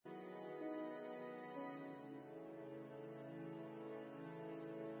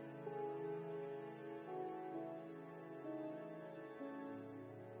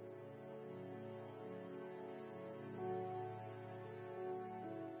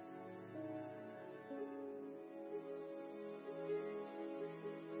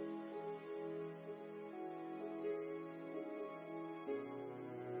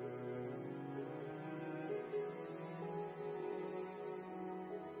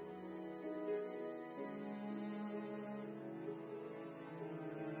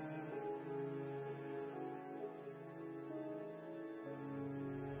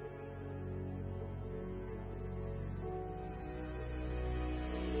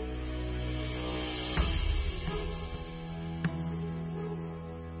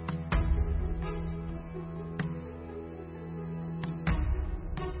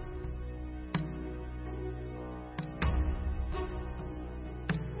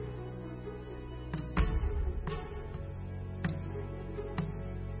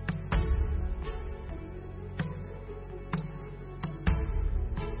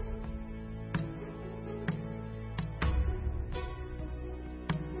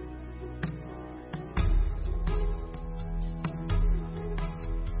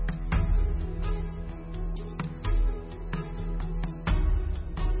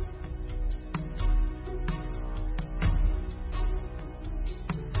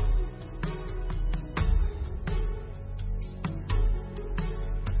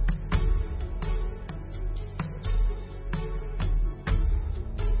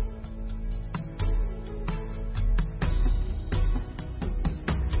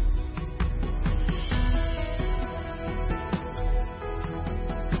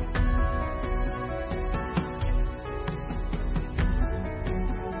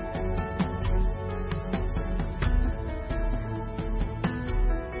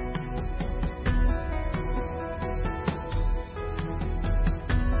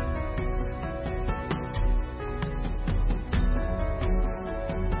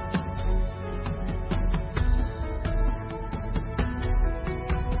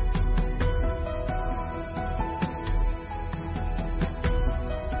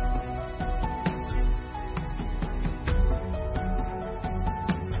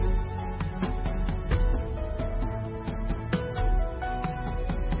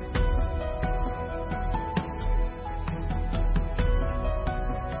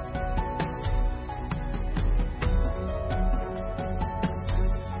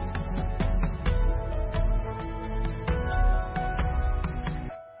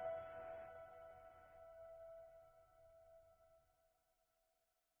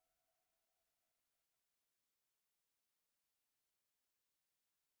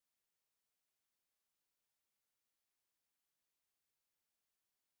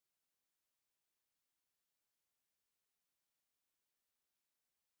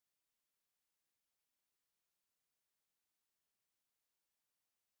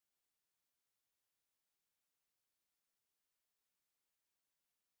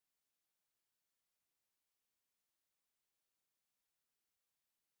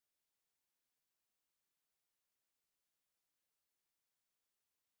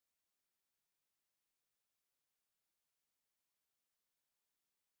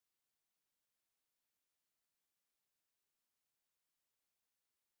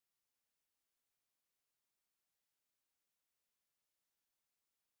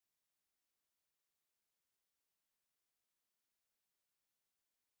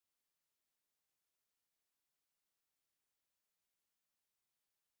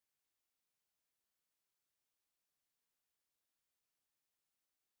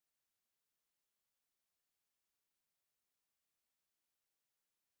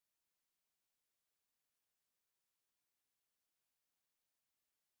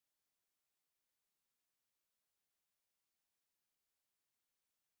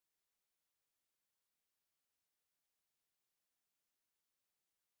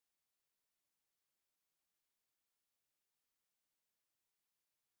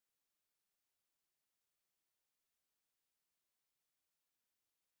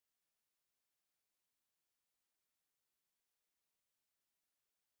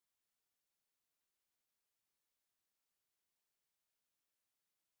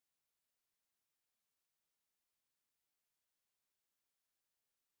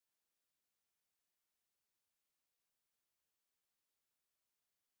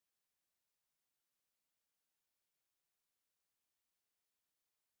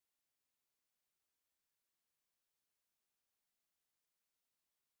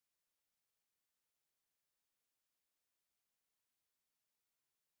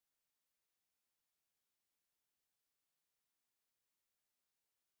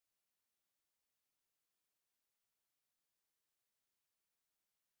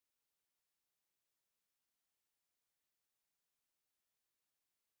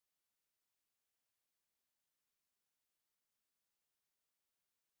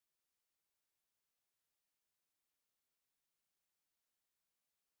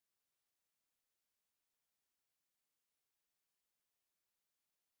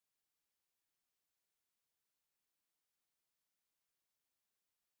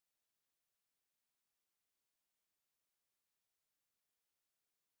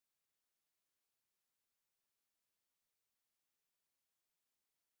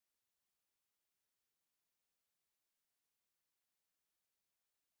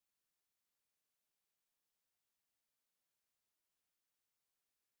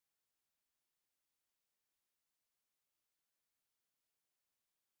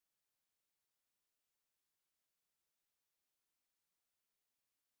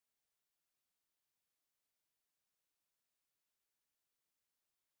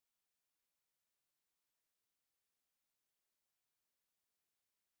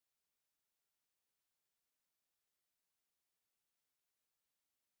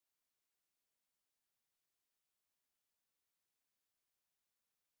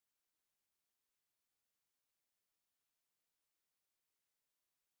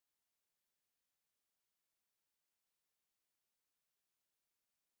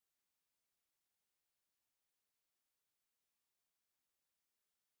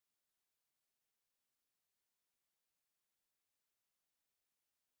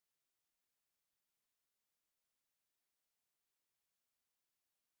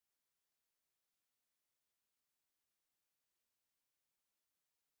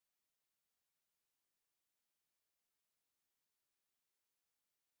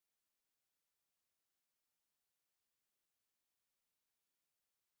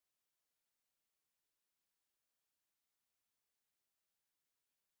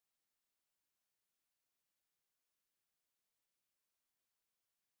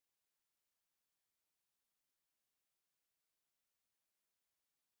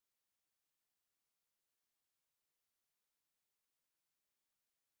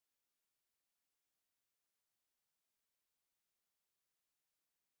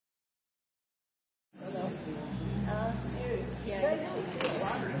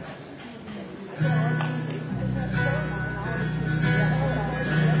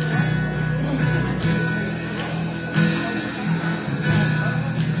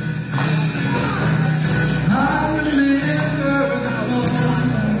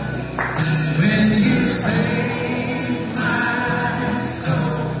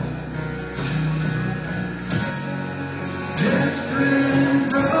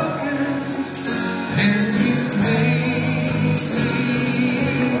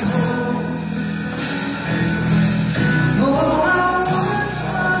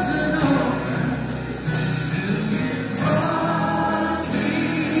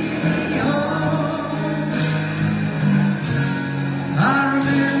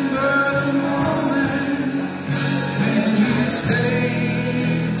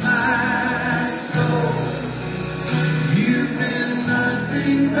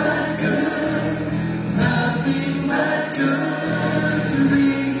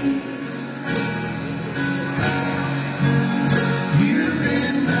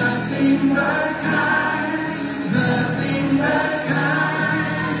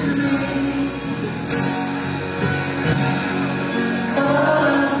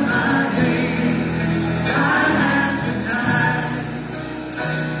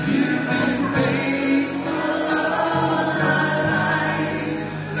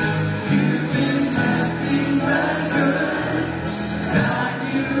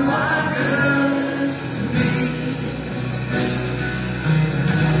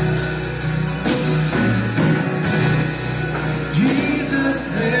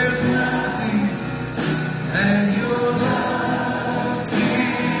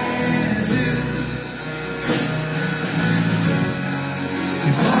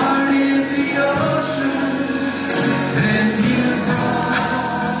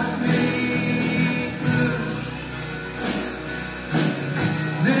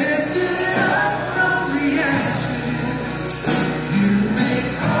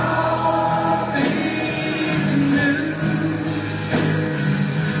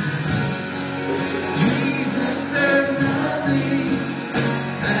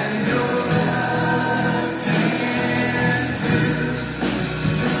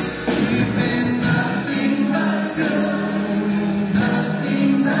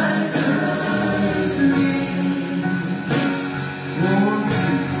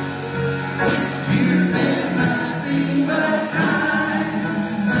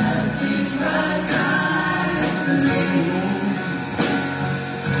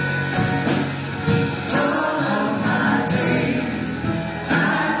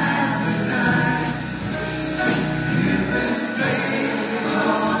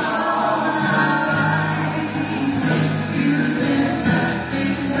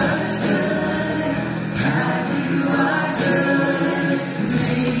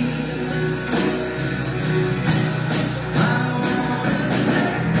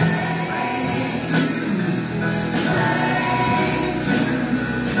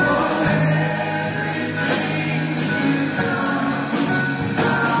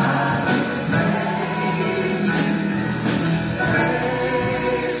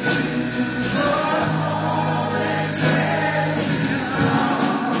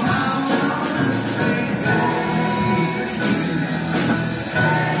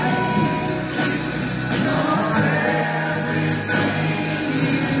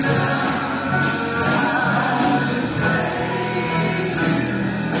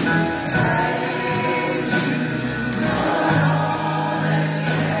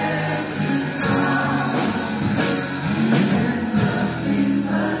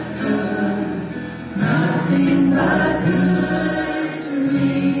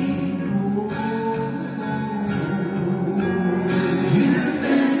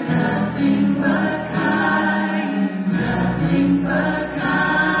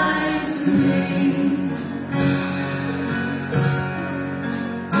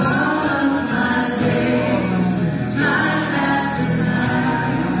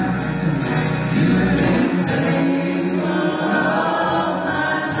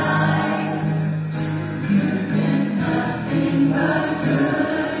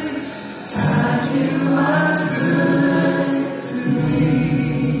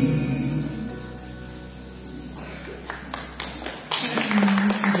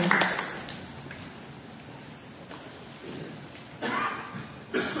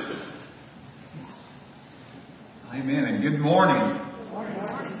Amen, and good morning.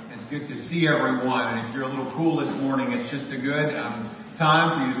 It's good to see everyone. And if you're a little cool this morning, it's just a good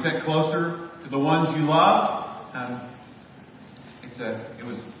time for you to sit closer to the ones you love. It's it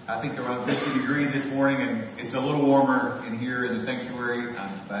was, I think, around 50 degrees this morning, and it's a little warmer in here in the sanctuary.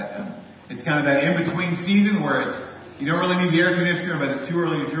 But it's kind of that in-between season where you don't really need the air conditioner, but it's too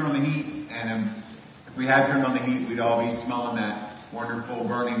early to turn on the heat. And if we had turned on the heat, we'd all be smelling that wonderful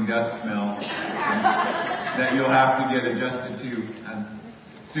burning dust smell that you'll have to get adjusted to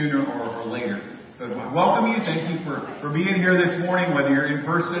sooner or later. But welcome you. Thank you for being here this morning, whether you're in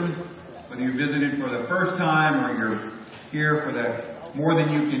person, whether you visited for the first time, or you're here for the more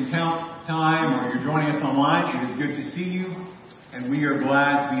than you can count time, or you're joining us online. It is good to see you, and we are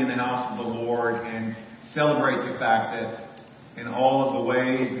glad to be in the house of the Lord and celebrate the fact that in all of the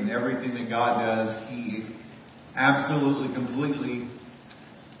ways and everything that God does, He absolutely, completely,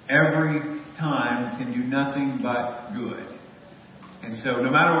 every time can do nothing but good. And so no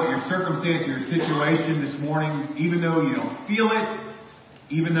matter what your circumstance, your situation this morning, even though you don't feel it,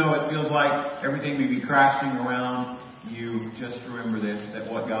 even though it feels like everything may be crashing around you, just remember this, that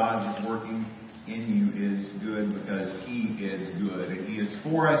what God is working in you is good because He is good. And He is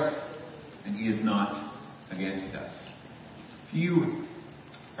for us, and He is not against us. If you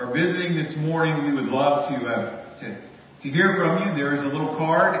are visiting this morning, we would love to hear from you. There is a little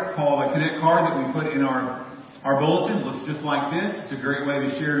card called a Connect card that we put in our bulletin. It looks just like this. It's a great way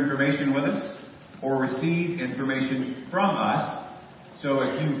to share information with us or receive information from us. So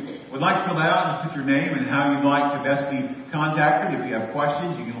if you would like to fill that out, just put your name and how you'd like to best be contacted. If you have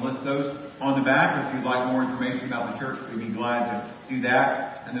questions, you can list those on the back. If you'd like more information about the church, we'd be glad to do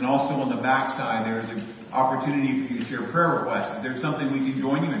that. And then also on the back side, there is an opportunity for you to share prayer requests. If there's something we can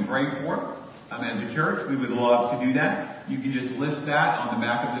join you in praying for as a church, we would love to do that. You can just list that on the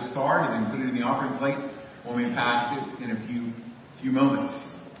back of this card and then put it in the offering plate when we pass it in a few moments.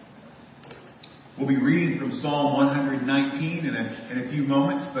 We'll be reading from Psalm 119 in a few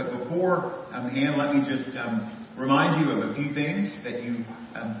moments, but before hand, let me just remind you of a few things that you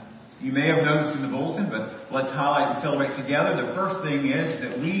may have noticed in the bulletin, but let's highlight and celebrate together. The first thing is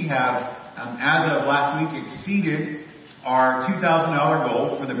that we have, as of last week, exceeded our $2,000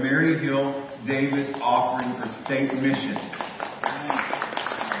 goal for the Mary Hill Davis offering for state missions.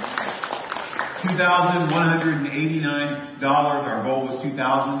 $2,189. Our goal was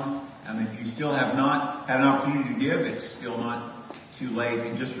 $2,000. And if you still have not had an opportunity to give, it's still not too late.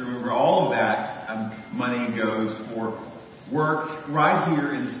 And just remember, all of that money goes for work right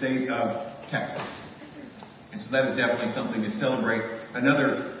here in the state of Texas. And so that is definitely something to celebrate.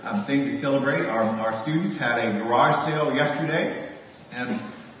 Another thing to celebrate, our students had a garage sale yesterday. And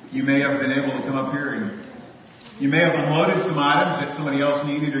you may have been able to come up here and you may have unloaded some items that somebody else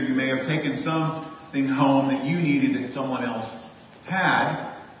needed, or you may have taken something home that you needed that someone else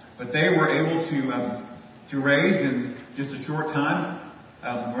had. But they were able to raise in just a short time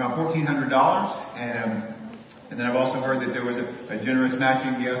around $1,400. And then I've also heard that there was a generous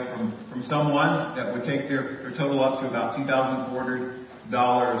matching gift from someone that would take their total up to about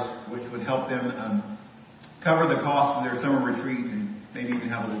 $2,400, which would help them cover the cost of their summer retreat and maybe even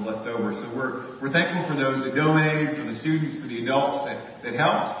have a little left over. So we're thankful for those that donated, for the students, for the adults that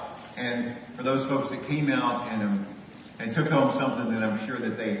helped, and for those folks that came out and took home something that I'm sure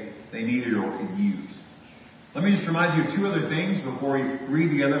that they needed or could use. Let me just remind you of two other things before we read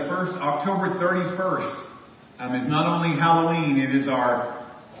together. First, October 31st is not only Halloween, it is our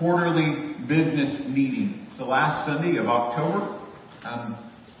quarterly business meeting. It's the last Sunday of October.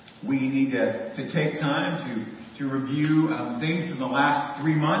 We need to take time to review things in the last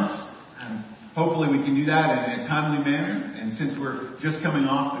 3 months. Hopefully we can do that in a timely manner. And since we're just coming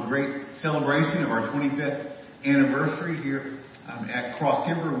off the great celebration of our 25th anniversary here at Cross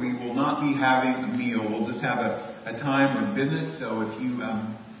Timber, we will not be having a meal. We'll just have a time of business. So if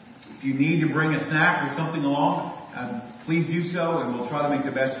you need to bring a snack or something along, please do so, and we'll try to make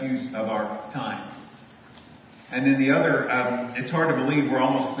the best use of our time. And then the other, it's hard to believe we're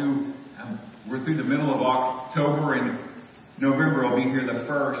almost through. We're through the middle of October, and November will be here the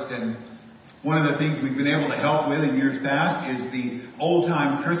 1st. And one of the things we've been able to help with in years past is the Old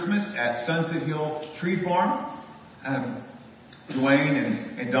Time Christmas at Sunset Hill Tree Farm. Dwayne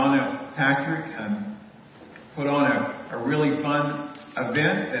and Donna Patrick put on a really fun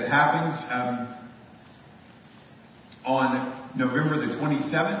event that happens on November the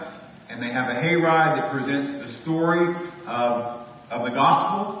 27th. And they have a hayride that presents the story of the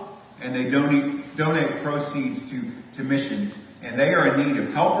gospel, and they donate proceeds to missions. And they are in need of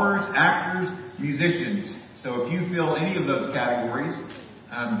helpers, actors, musicians. So if you fill any of those categories,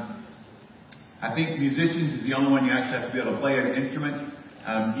 I think musicians is the only one you actually have to be able to play an instrument.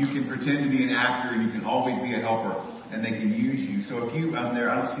 You can pretend to be an actor, and you can always be a helper, and they can use you. So if you, I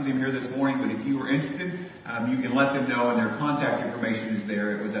don't see them here this morning, but if you are interested, you can let them know, and their contact information is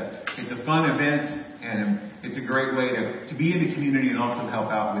there. It's a fun event, and it's a great way to be in the community and also help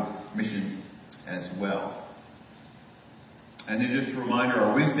out with missions as well. And then just a reminder,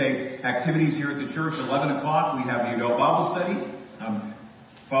 our Wednesday activities here at the church, 11 o'clock, we have the adult Bible study,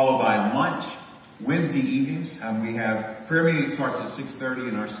 followed by lunch. Wednesday evenings, we have prayer meeting starts at 6:30,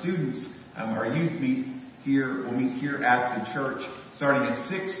 and our students, our youth will meet here at the church starting at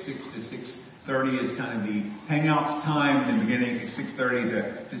 6 to 6:30 is kind of the hangout time, and beginning at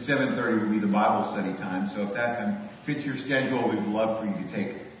 6:30 to 7:30 will be the Bible study time. So if that fits your schedule, we would love for you to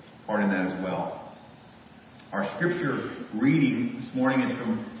take part in that as well. Our scripture reading this morning is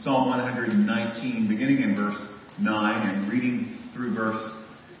from Psalm 119, beginning in verse 9 and reading through verse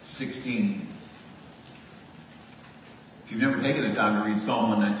 16. If you've never taken the time to read Psalm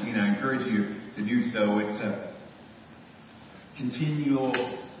 119, I encourage you to do so. It's a continual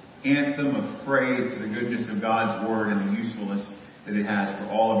anthem of praise to the goodness of God's Word and the usefulness that it has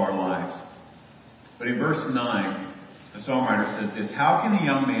for all of our lives. But in verse 9, the psalmwriter says this: "How can a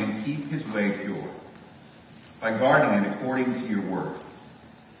young man keep his way pure? By guarding it according to your word.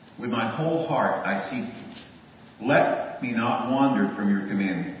 With my whole heart I seek you. Let me not wander from your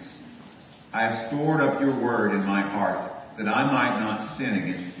commandments. I have stored up your word in my heart, that I might not sin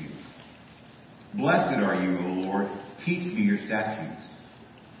against you. Blessed are you, O Lord. Teach me your statutes.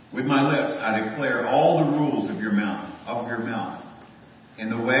 With my lips I declare all the rules of your mouth. In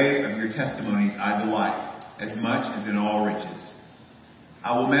the way of your testimonies I delight, as much as in all riches.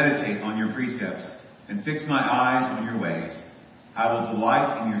 I will meditate on your precepts and fix my eyes on your ways. I will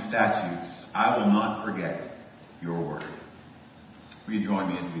delight in your statutes. I will not forget your word." Will you join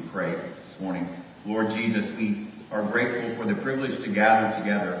me as we pray this morning? Lord Jesus, we are grateful for the privilege to gather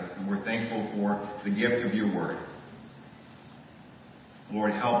together, and we're thankful for the gift of your word.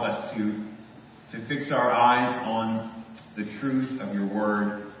 Lord, help us to fix our eyes on the truth of your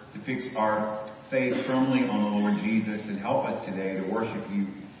word, to fix our faith firmly on the Lord Jesus, and help us today to worship you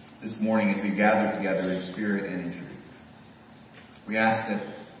this morning as we gather together in spirit and in truth. We ask that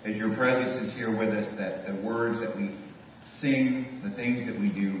as your presence is here with us, that the words that we sing, the things that we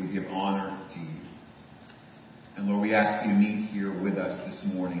do, we give honor to you. And Lord, we ask you to meet here with us this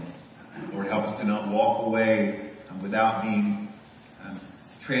morning. Lord, help us to not walk away without being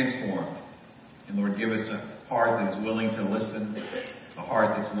transformed. And Lord, give us a heart that is willing to listen, a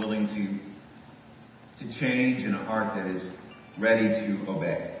heart that's willing to change, and a heart that is ready to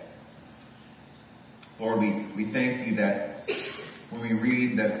obey. Lord, we thank you that when we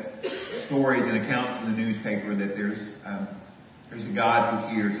read the stories and accounts in the newspaper, that there's a God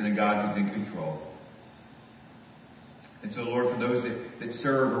who hears and a God who's in control. And so, Lord, for those that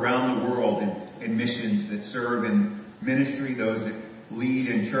serve around the world in missions, that serve in ministry, those that lead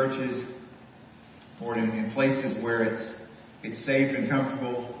in churches, or in places where it's safe and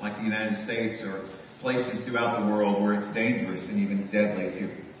comfortable, like the United States, or places throughout the world where it's dangerous and even deadly to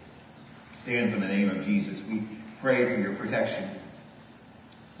stand for the name of Jesus, we pray for your protection.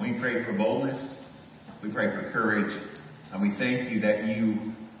 We pray for boldness. We pray for courage. And we thank you that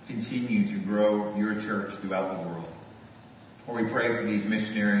you continue to grow your church throughout the world. Lord, we pray for these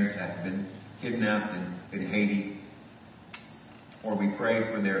missionaries that have been kidnapped in Haiti. Lord, we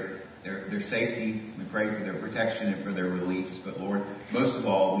pray for their safety. We pray for their protection and for their release. But Lord, most of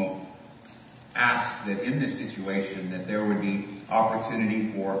all, we ask that in this situation that there would be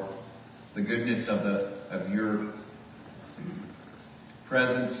opportunity for the goodness of your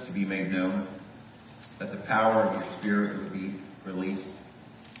presence to be made known, that the power of your Spirit would be released,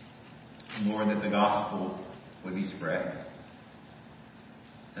 and Lord, that the gospel would be spread.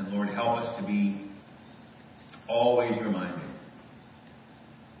 And Lord, help us to be always reminded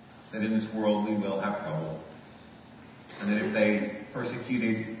that in this world we will have trouble, and that if they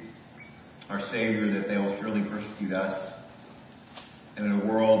persecuted our Savior, that they will surely persecute us. And in a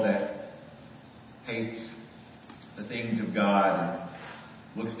world that hates the things of God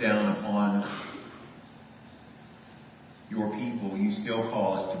and looks down upon your people, you still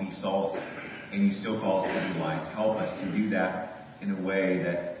call us to be salt, and you still call us to be light. Help us to do that in a way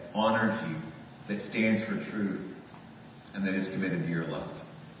that honors you, that stands for truth, and that is committed to your love.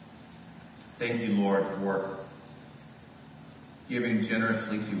 Thank you, Lord, for giving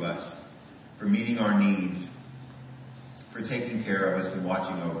generously to us, for meeting our needs, for taking care of us and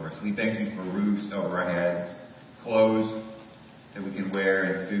watching over us. We thank you for roofs over our heads, clothes that we can wear,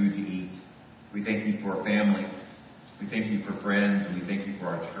 and food to eat. We thank you for family. We thank you for friends, and we thank you for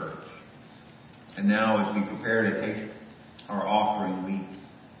our church. And now, as we prepare to take our offering, we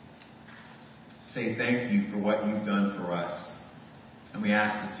say thank you for what you've done for us. And we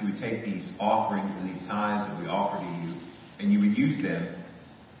ask that you would take these offerings and these tithes that we offer to you, and you would use them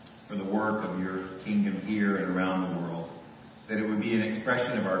for the work of your kingdom here and around the world. That it would be an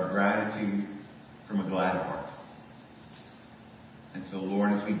expression of our gratitude from a glad heart. And so,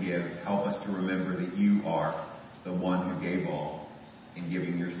 Lord, as we give, help us to remember that you are the one who gave all in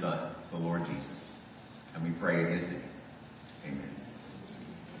giving your Son, the Lord Jesus. And we pray in his name. Amen.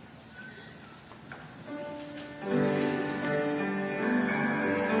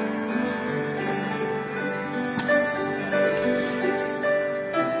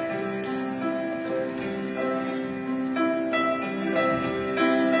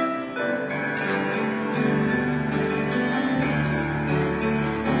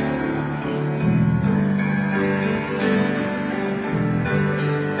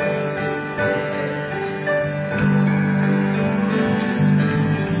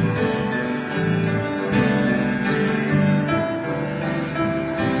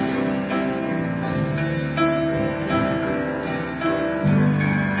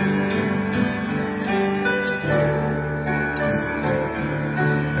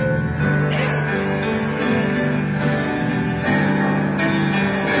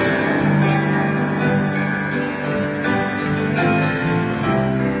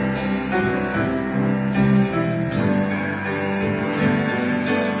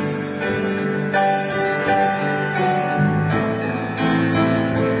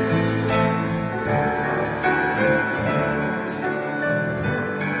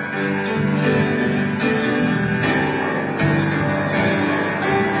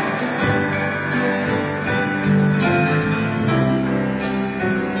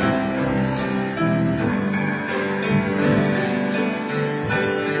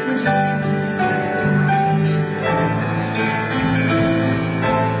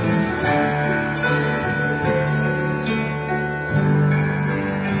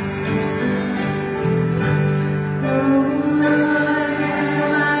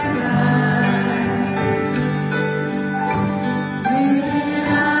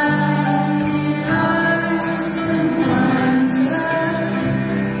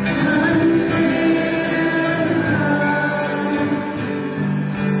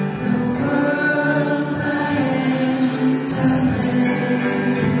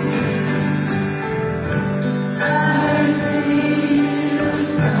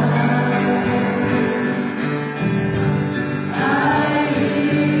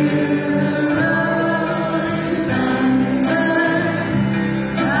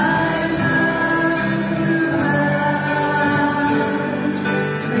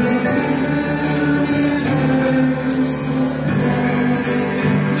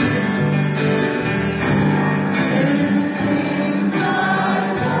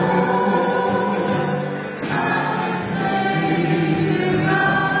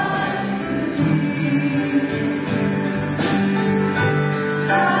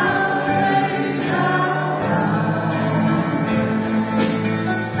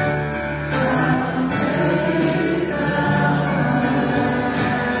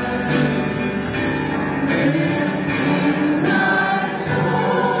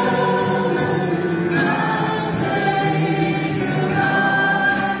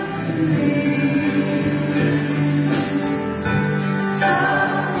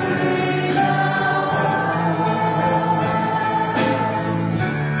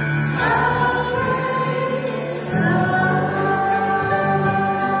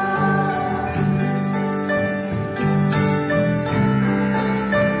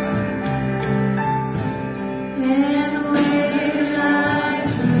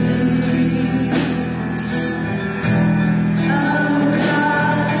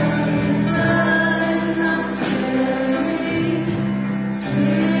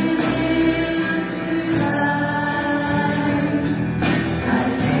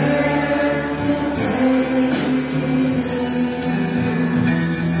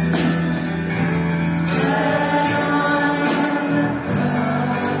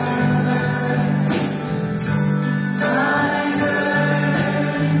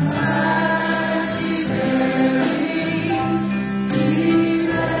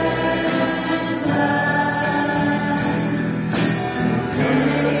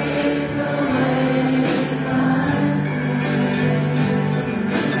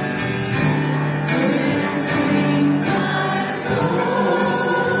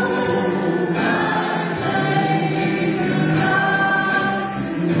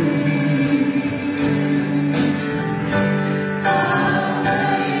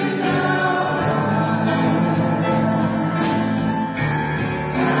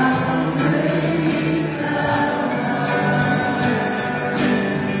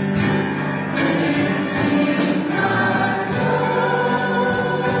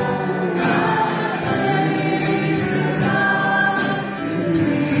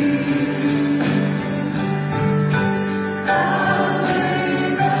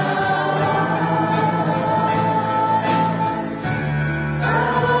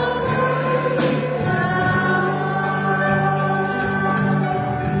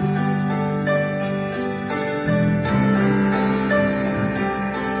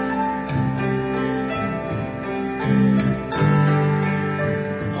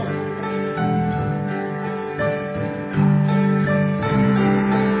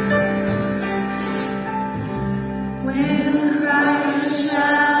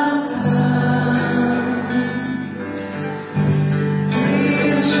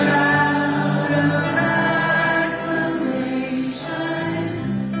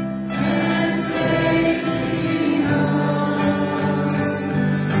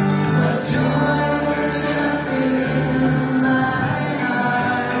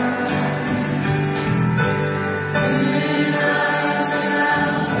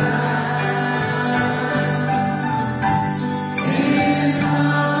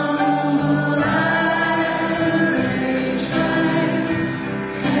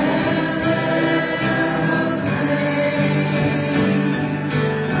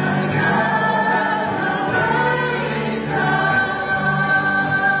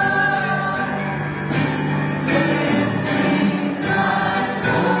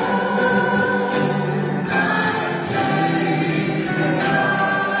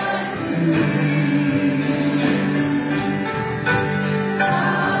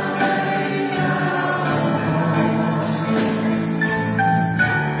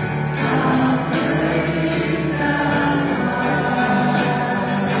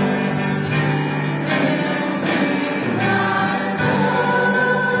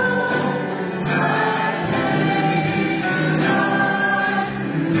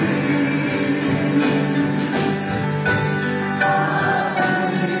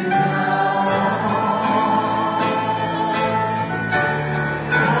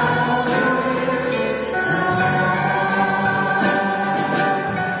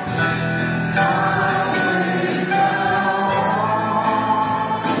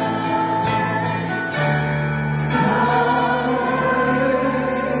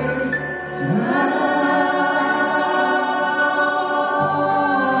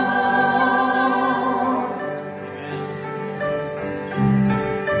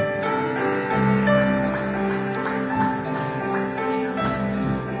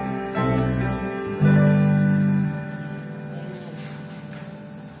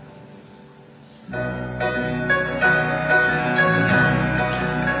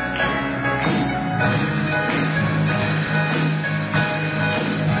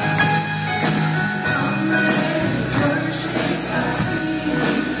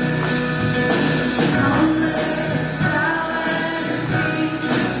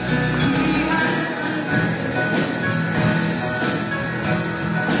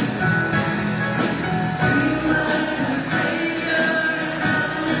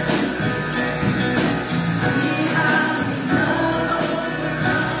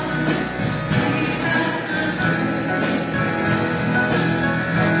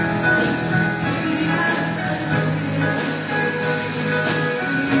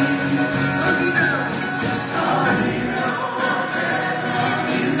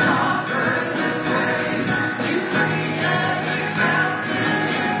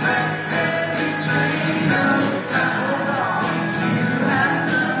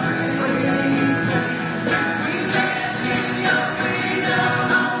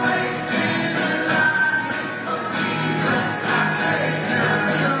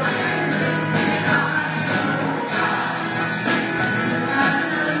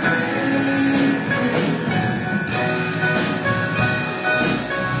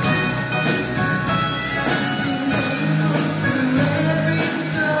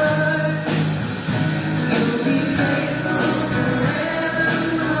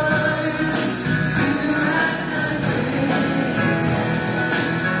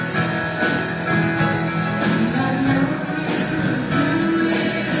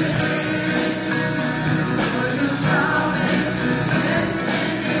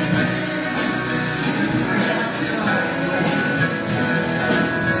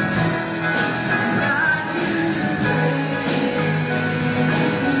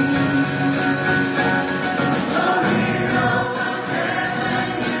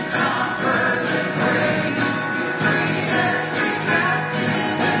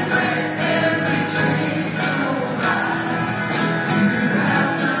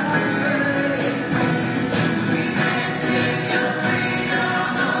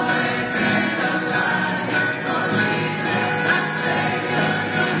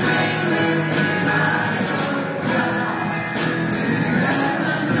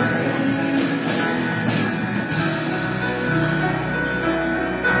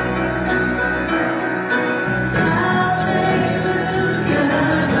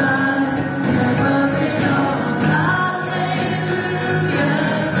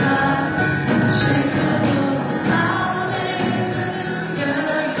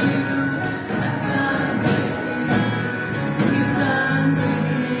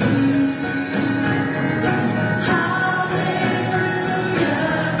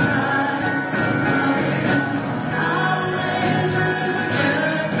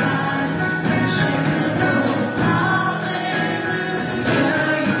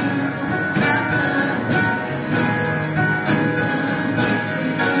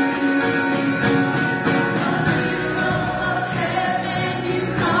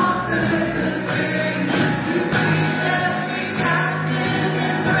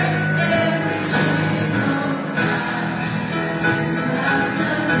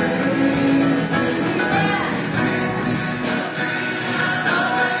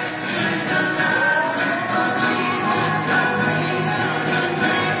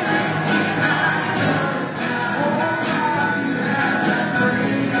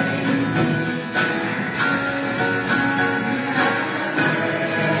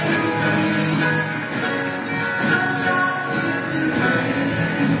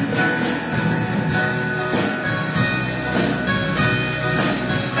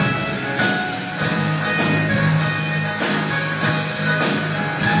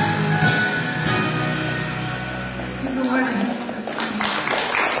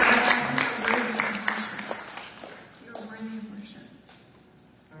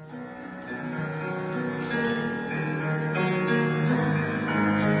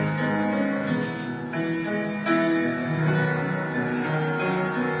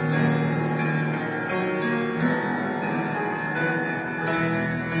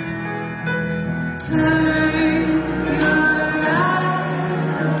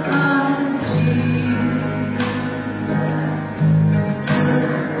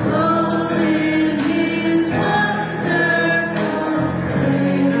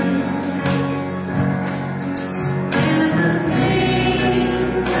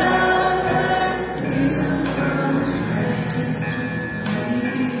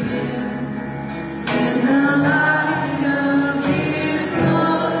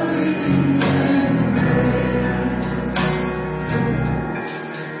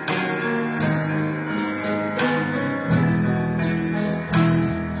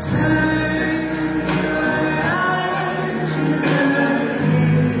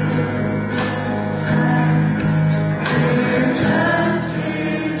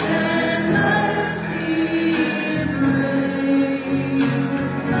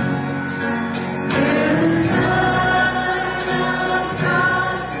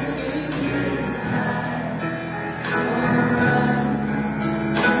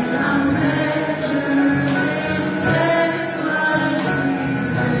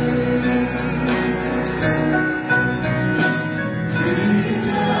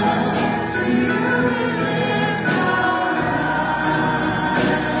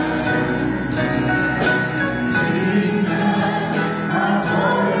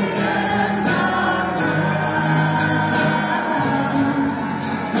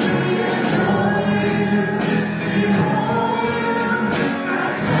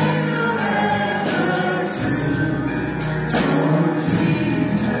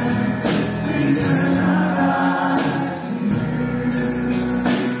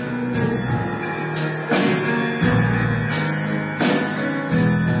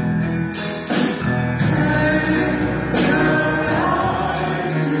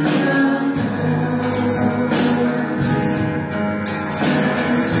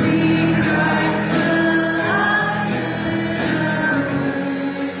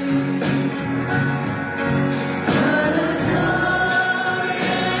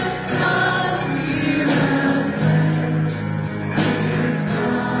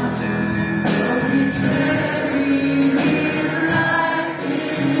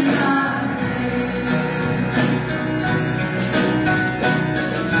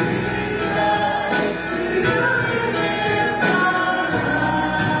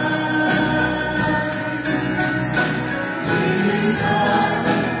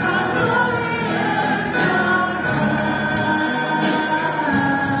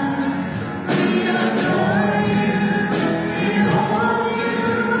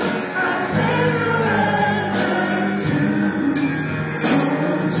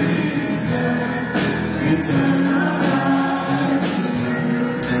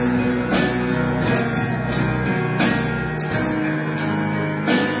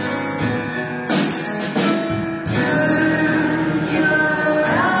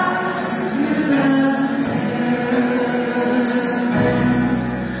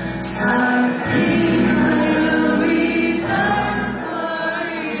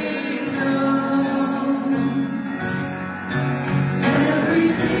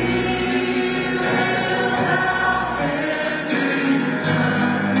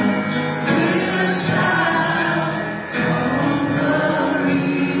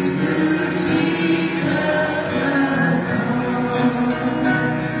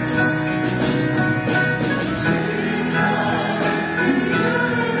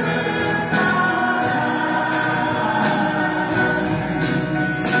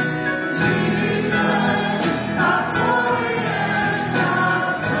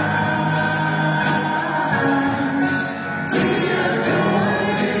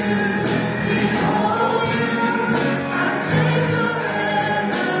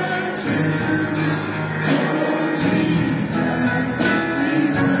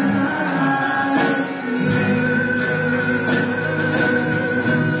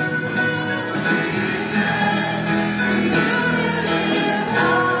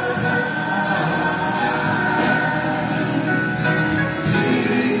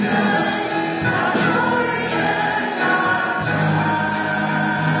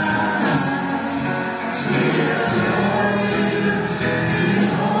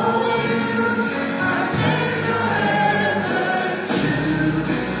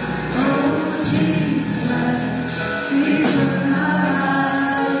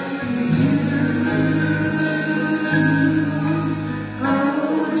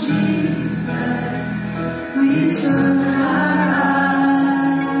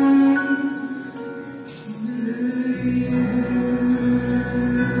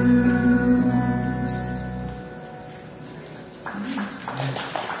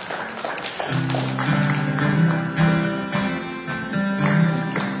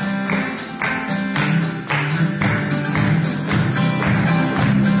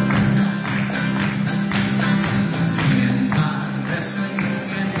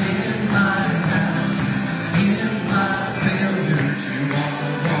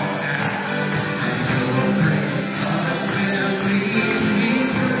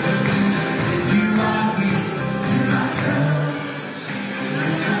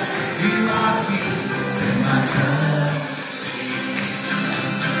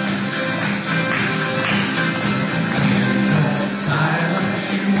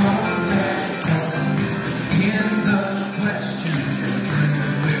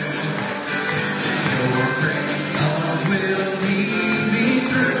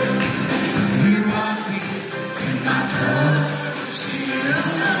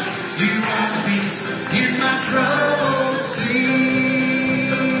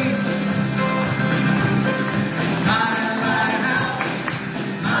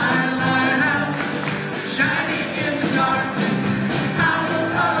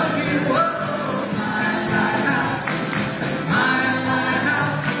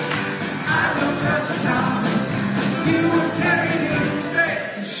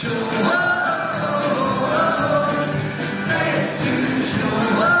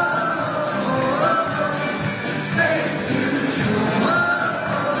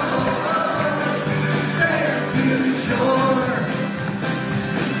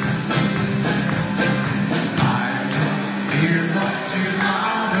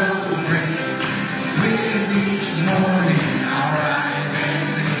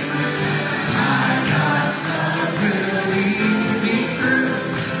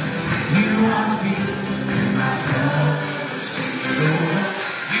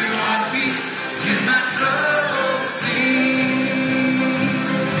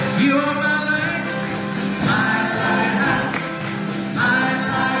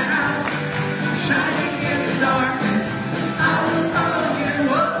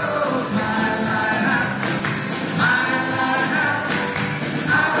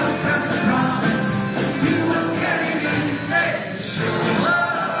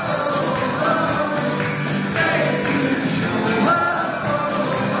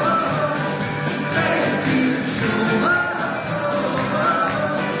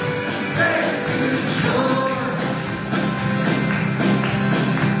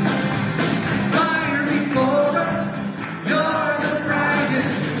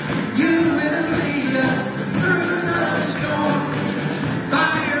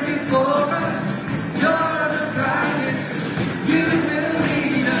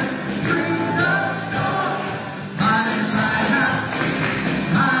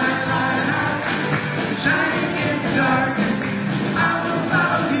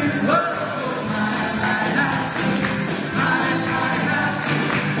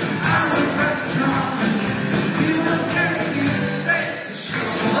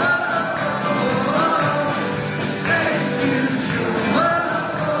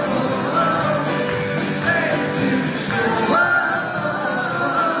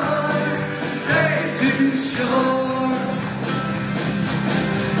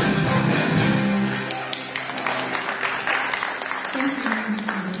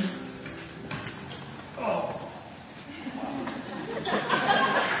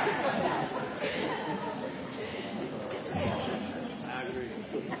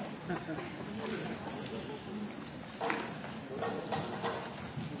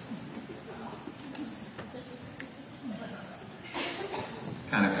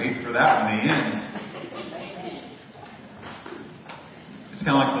 Kind of paid for that in the end. It's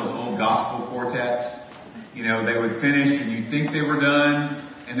kind of like those old gospel quartets. You know, they would finish and you'd think they were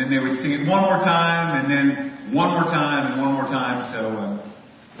done, and then they would sing it one more time, and then one more time, and one more time. So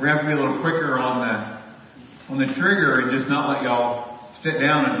we're going to have to be a little quicker on the trigger and just not let y'all sit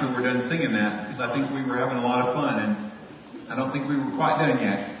down until we're done singing that, because I think we were having a lot of fun, and I don't think we were quite done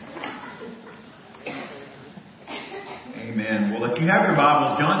yet. Amen. Well, if you have your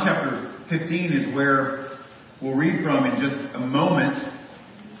Bibles, John chapter 15 is where we'll read from in just a moment.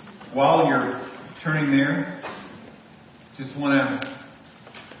 While you're turning there, just want to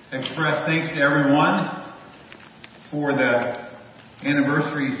express thanks to everyone for the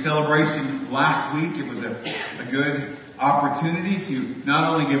anniversary celebration last week. It was a good opportunity to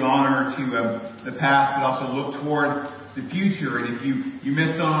not only give honor to the past, but also look toward the future. And if you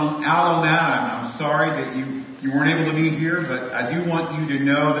missed out on that, I'm sorry that you weren't able to be here, but I do want you to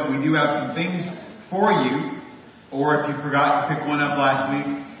know that we do have some things for you. Or if you forgot to pick one up last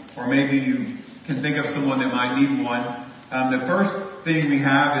week, or maybe you can think of someone that might need one. The first thing we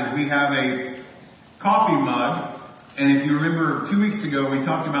have is we have a coffee mug. And if you remember 2 weeks ago, we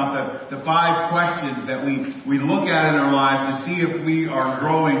talked about the 5 questions that we look at in our lives to see if we are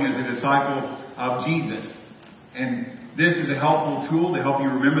growing as a disciple of Jesus. And this is a helpful tool to help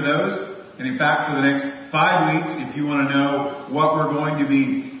you remember those. And in fact, for the next 5 weeks, if you want to know what we're going to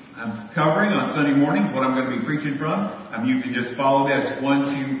be covering on Sunday mornings, what I'm going to be preaching from, you can just follow this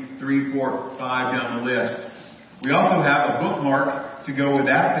 1, 2, 3, 4, 5 down the list. We also have a bookmark to go with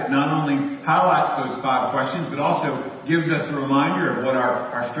that not only highlights those 5 questions, but also gives us a reminder of what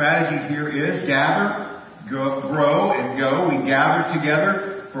our strategy here is. Gather, grow, and go. We gather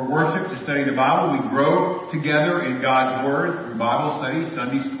together for worship to study the Bible. We grow together in God's Word through Bible studies,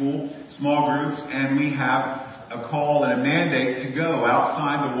 Sunday school, small groups, and we have a call and a mandate to go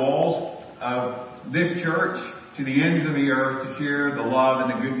outside the walls of this church to the ends of the earth to share the love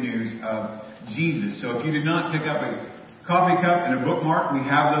and the good news of Jesus. So if you did not pick up a coffee cup and a bookmark, we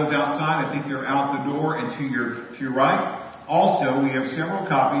have those outside. I think they're out the door and to your right. Also, we have several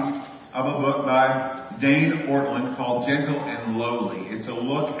copies of a book by Dane Ortland called Gentle and Lowly. It's a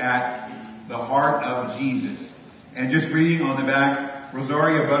look at the heart of Jesus. And just reading on the back,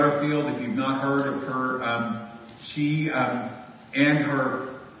 Rosaria Butterfield, if you've not heard of her, she and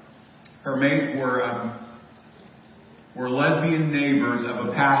her mate were lesbian neighbors of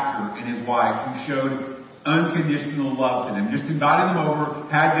a pastor and his wife who showed unconditional love to them. Just invited them over,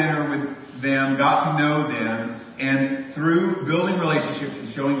 had dinner with them, got to know them, and through building relationships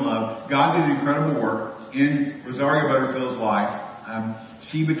and showing love, God did incredible work in Rosaria Butterfield's life.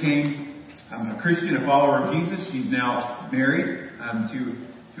 She became a Christian, a follower of Jesus. She's now married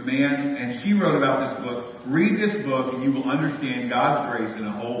to a man, and she wrote about this book. Read this book and you will understand God's grace in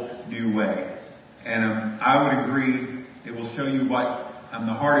a whole new way. And I would agree, it will show you what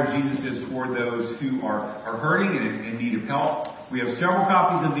the heart of Jesus is toward those who are hurting and in need of help. We have several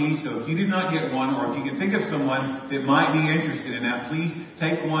copies of these, so if you did not get one, or if you can think of someone that might be interested in that, please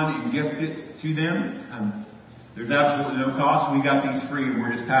take one and gift it to them. There's absolutely no cost. We got these free and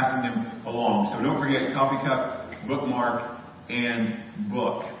we're just passing them along. So don't forget coffee cup, bookmark, and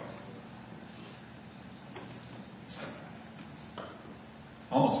book.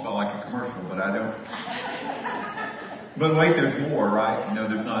 Almost felt like a commercial, but I don't. But wait, there's more, right? No,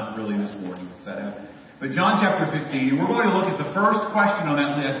 there's not really this morning. But John chapter 15, we're going to look at the first question on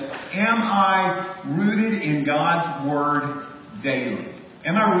that list. Am I rooted in God's Word daily?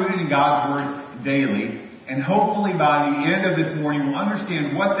 Am I rooted in God's Word daily? And hopefully by the end of this morning, we'll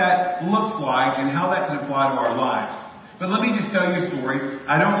understand what that looks like and how that can apply to our lives. But let me just tell you a story.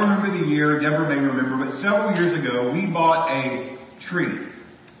 I don't remember the year, Deborah may remember, but several years ago, we bought a tree.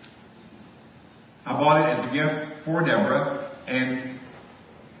 I bought it as a gift for Deborah, and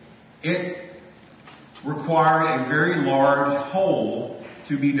it required a very large hole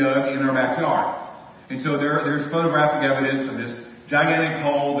to be dug in our backyard. And so there's photographic evidence of this gigantic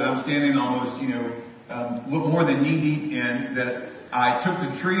hole that I'm standing almost, look more than knee deep in, that I took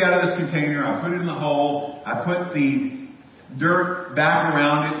the tree out of this container, I put it in the hole, I put the dirt back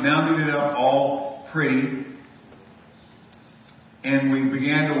around it, mounted it up all pretty. And we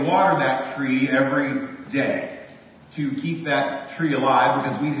began to water that tree every day to keep that tree alive,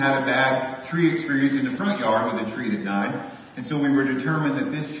 because we'd had a bad tree experience in the front yard with a tree that died. And so we were determined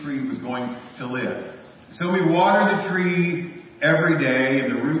that this tree was going to live. So we watered the tree every day,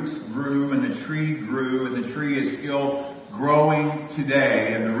 and the roots grew, and the tree grew, and the tree is still growing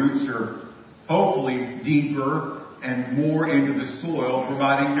today, and the roots are hopefully deeper and more into the soil,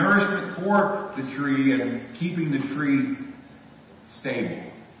 providing nourishment for the tree and keeping the tree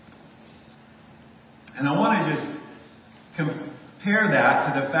stable. And I want to just compare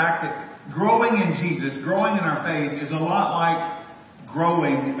that to the fact that growing in Jesus, growing in our faith, is a lot like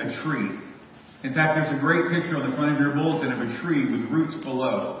growing a tree. In fact, there's a great picture on the front of your bulletin of a tree with roots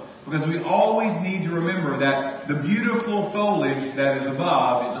below. Because we always need to remember that the beautiful foliage that is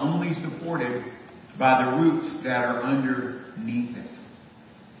above is only supported by the roots that are underneath it.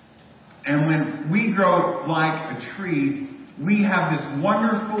 And when we grow like a tree, we have this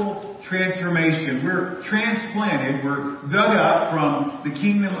wonderful transformation. We're transplanted, we're dug up from the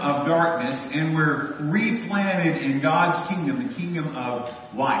kingdom of darkness, and we're replanted in God's kingdom, the kingdom of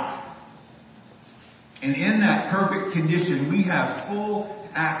light. And in that perfect condition, we have full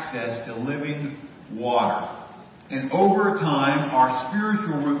access to living water. And over time, our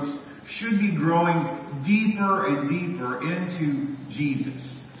spiritual roots should be growing deeper and deeper into Jesus.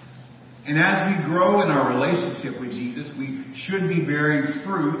 And as we grow in our relationship with Jesus, we should be bearing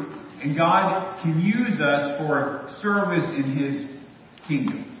fruit, and God can use us for service in His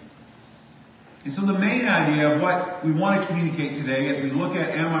kingdom. And so the main idea of what we want to communicate today as we look at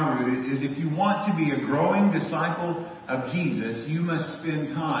Am I Rooted is, if you want to be a growing disciple of Jesus, you must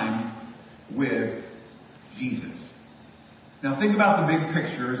spend time with Jesus. Now think about the big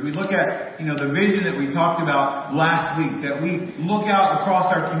picture. As we look at, the vision that we talked about last week, that we look out across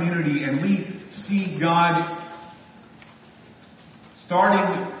our community and we see God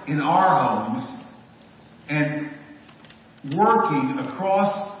starting in our homes and working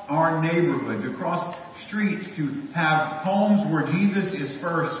across our neighborhoods, across streets, to have homes where Jesus is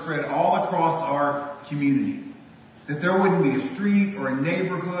first spread all across our community. That there wouldn't be a street or a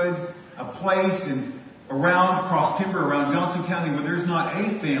neighborhood, a place across Timber, around Johnson County, where there's not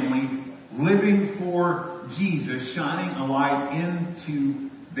a family living for Jesus, shining a light into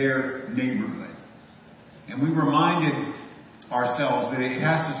their neighborhood. And we reminded ourselves that it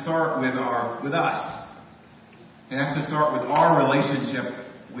has to start with us. It has to start with our relationship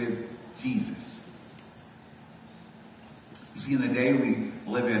with Jesus. You see, in the day we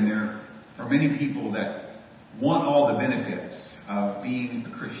live in, there are many people that want all the benefits of being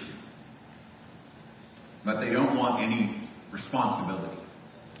a Christian, but they don't want any responsibility.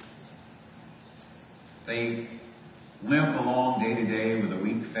 They limp along day to day with a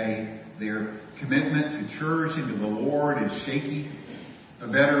weak faith. Their commitment to church and to the Lord is shaky. A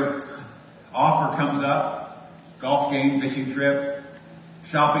better offer comes up: golf game, fishing trip,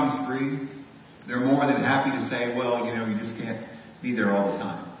 shopping spree. They're more than happy to say, well, you just can't be there all the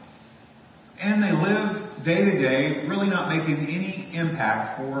time. And they live day to day, really not making any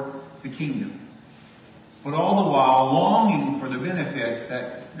impact for the kingdom, but all the while longing for the benefits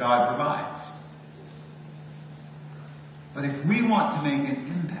that God provides. But if we want to make an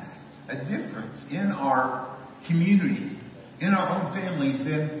impact, a difference in our community, in our own families,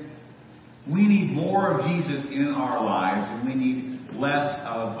 then we need more of Jesus in our lives, and we need less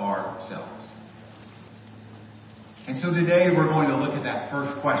of ourselves. And so today we're going to look at that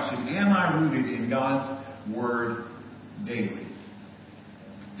first question: am I rooted in God's Word daily?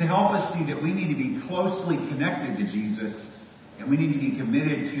 To help us see that we need to be closely connected to Jesus, and we need to be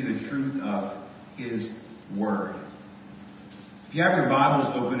committed to the truth of His Word. If you have your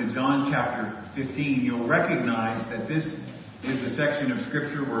Bibles open to John chapter 15, you'll recognize that this is a section of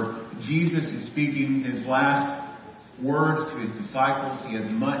Scripture where Jesus is speaking His last words to His disciples. He has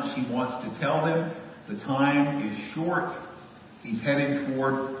much He wants to tell them. The time is short. He's headed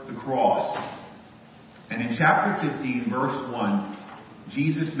toward the cross. And in chapter 15, verse 1,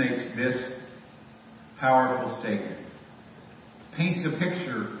 Jesus makes this powerful statement. Paints a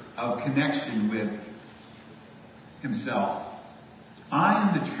picture of connection with Himself. I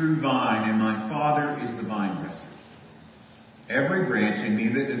am the true vine, and my Father is the vine dresser. Every branch in me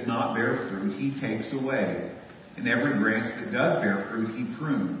that does not bear fruit, He takes away. And every branch that does bear fruit, He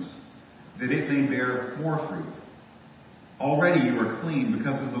prunes, that it may bear more fruit. Already you are clean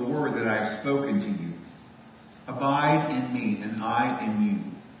because of the word that I have spoken to you. Abide in me, and I in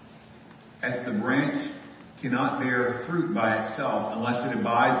you. As the branch cannot bear fruit by itself unless it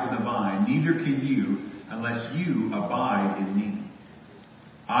abides in the vine, neither can you unless you abide in me.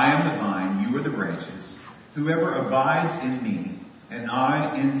 I am the vine, you are the branches. Whoever abides in me, and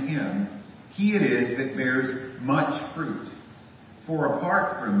I in him, he it is that bears much fruit. For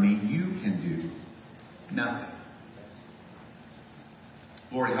apart from me, you can do nothing.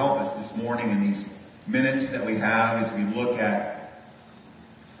 Lord, help us this morning in these minutes that we have as we look at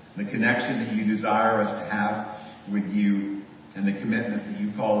the connection that you desire us to have with you and the commitment that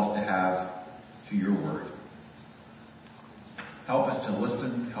you call us to have to your word. Help us to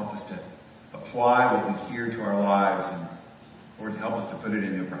listen. Help us to apply what we hear to our lives. And Lord, help us to put it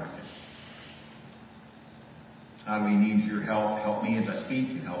into practice. God, we need your help. Help me as I speak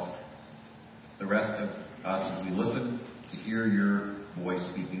and help the rest of us as we listen to hear your voice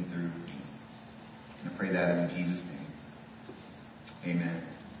speaking through me. And I pray that in Jesus' name. Amen.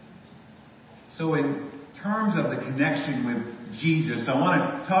 So in terms of the connection with Jesus, I want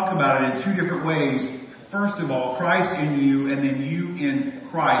to talk about it in two different ways. First of all, Christ in you, and then you in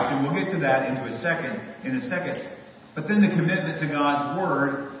Christ. And we'll get to that in a second. But then the commitment to God's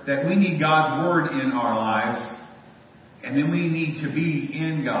Word, that we need God's Word in our lives, and then we need to be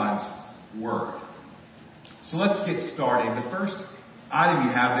in God's Word. So let's get started. The first item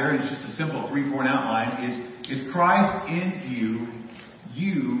you have there is just a simple 3-point outline, is Christ in you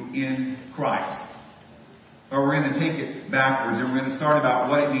in Christ. Or we're going to take it backwards, and we're going to start about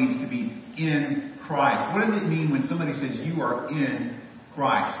what it means to be in Christ. What does it mean when somebody says you are in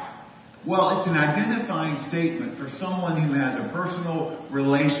Christ? Well, it's an identifying statement for someone who has a personal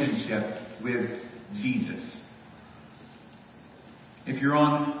relationship with Jesus. If you're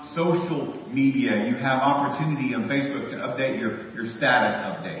on social media, you have opportunity on Facebook to update your status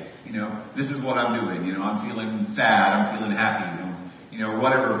update. This is what I'm doing. I'm feeling sad, I'm feeling happy,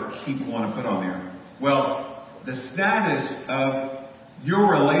 whatever people want to put on there. Well, the status of your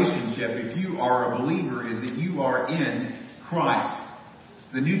relationship, if you are a believer, is that you are in Christ.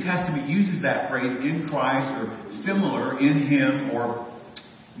 The New Testament uses that phrase, in Christ, or similar, in him, or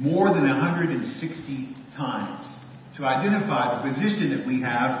more than 160 times to identify the position that we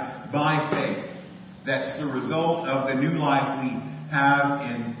have by faith. That's the result of the new life we have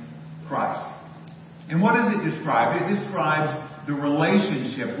in Christ. And what does it describe? It describes the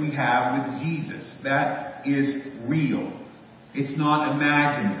relationship we have with Jesus. That is real. It's not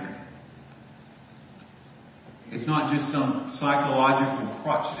imaginary. It's not just some psychological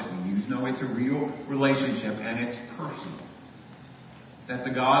crutch that we use. No, it's a real relationship, and it's personal. That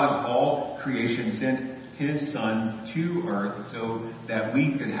the God of all creation sent his Son to earth so that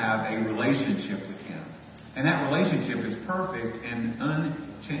we could have a relationship with him. And that relationship is perfect and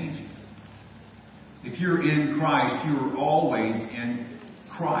unchanging. If you're in Christ, you're always in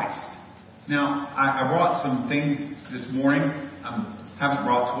Christ. Now, I brought some things this morning. I haven't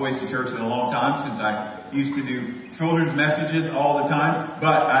brought toys to church in a long time since I used to do children's messages all the time.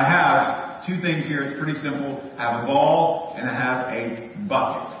 But I have two things here. It's pretty simple. I have a ball and I have a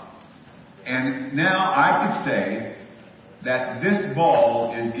bucket. And now I could say that this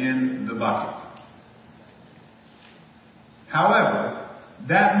ball is in the bucket. However,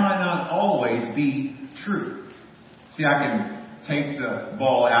 that might not always be true. See, I can take the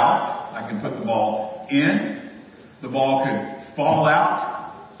ball out. I can put the ball in. The ball could fall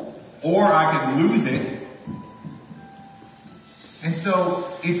out. Or I could lose it. And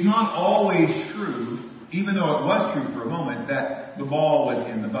so it's not always true, even though it was true for a moment, that the ball was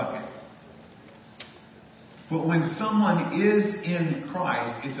in the bucket. But when someone is in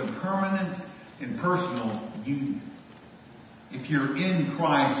Christ, it's a permanent and personal union. If you're in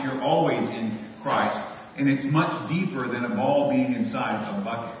Christ, you're always in Christ. And it's much deeper than a ball being inside a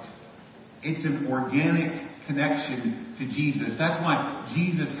bucket. It's an organic connection to Jesus. That's why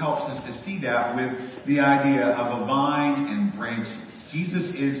Jesus helps us to see that with the idea of a vine and branches.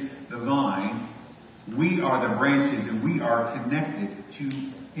 Jesus is the vine. We are the branches, and we are connected to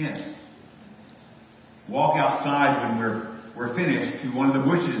him. Walk outside when we're finished to one of the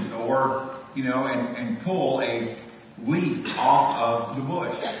bushes, or and pull a leaf off of the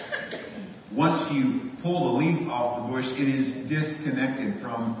bush. Once you pull the leaf off the bush, it is disconnected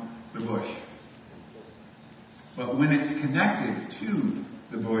from the bush. But when it's connected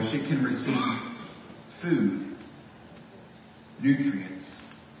to the bush, it can receive food, nutrients.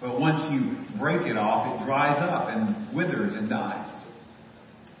 But once you break it off, it dries up and withers and dies.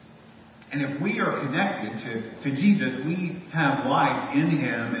 And if we are connected to Jesus, we have life in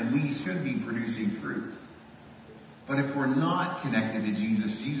him, and we should be producing fruit. But if we're not connected to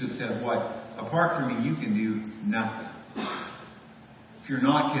Jesus, Jesus says, what? Apart from me, you can do nothing. If you're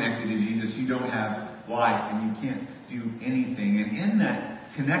not connected to Jesus, you don't have life, and you can't do anything. And in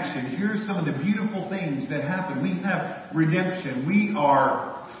that connection, here's some of the beautiful things that happen. We have redemption. We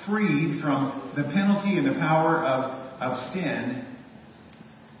are freed from the penalty and the power of sin.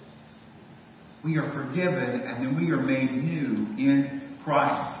 We are forgiven, and then we are made new in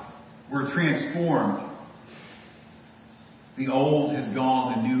Christ. We're transformed. The old has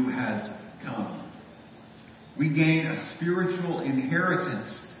gone, the new has come. We gain a spiritual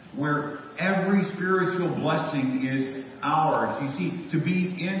inheritance where every spiritual blessing is ours. You see, to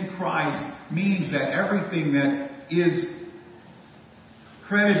be in Christ means that everything that is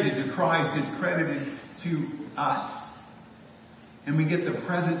credited to Christ is credited to us. And we get the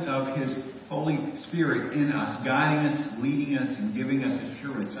presence of His Holy Spirit in us, guiding us, leading us, and giving us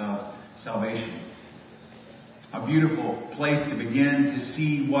assurance of salvation. A beautiful place to begin to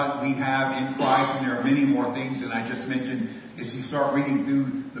see what we have in Christ, and there are many more things than I just mentioned. As you start reading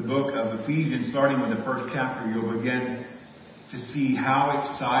through the book of Ephesians, starting with the first chapter, you'll begin to see how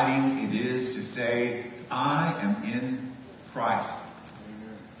exciting it is to say, I am in Christ.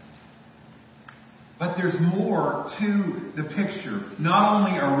 But there's more to the picture. Not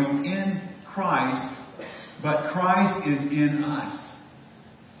only are we in Christ, but Christ is in us.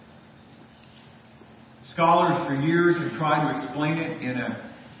 Scholars for years have tried to explain it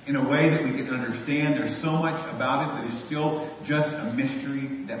in a way that we can understand. There's so much about it that is still just a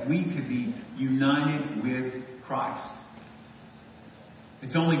mystery, that we could be united with Christ.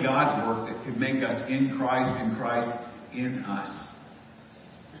 It's only God's work that could make us in Christ and Christ in us.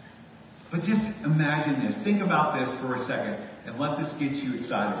 But just imagine this. Think about this for a second and let this get you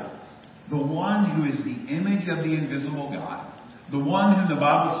excited. The one who is the image of the invisible God, the one whom the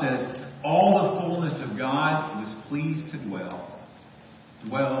Bible says all the fullness of God was pleased to dwell,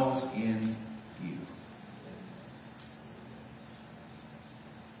 dwells in you.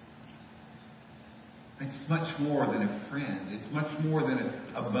 It's much more than a friend. It's much more than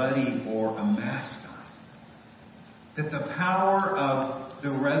a buddy or a mascot. That the power of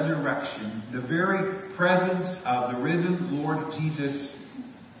the resurrection, the very presence of the risen Lord Jesus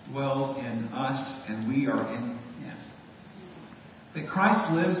dwells in us and we are in Him. That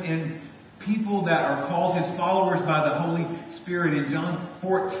Christ lives in people that are called His followers by the Holy Spirit. In John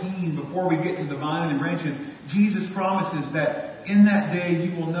 14, before we get to the vine and branches, Jesus promises that in that day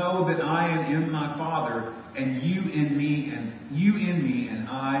you will know that I am in my Father, and you in me, and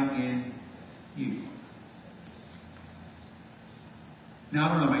I in you. Now, I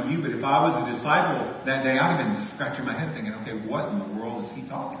don't know about you, but if I was a disciple that day, I'd have been scratching my head thinking, okay, what in the world is he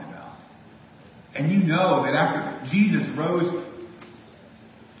talking about? And you know that after Jesus rose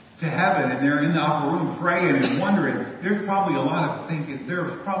to heaven and they're in the upper room praying and wondering, there's probably a lot of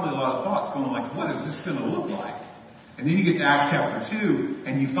thoughts going like, what is this going to look like? And then you get to Acts chapter 2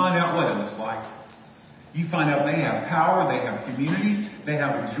 and you find out what it looks like. You find out they have power, they have community, they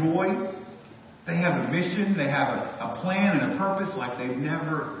have a joy, they have a mission, they have a plan and a purpose like they've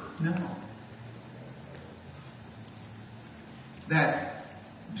never known. That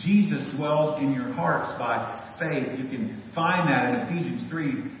Jesus dwells in your hearts by faith. You can find that in Ephesians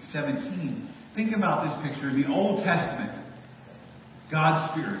 3:17. Think about this picture. In the Old Testament,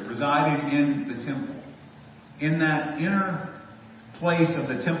 God's Spirit resided in the temple. In that inner place of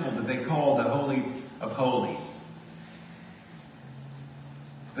the temple that they call the Holy of Holies.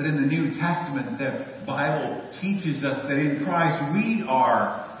 But in the New Testament, the Bible teaches us that in Christ we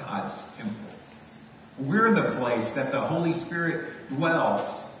are God's temple. We're the place that the Holy Spirit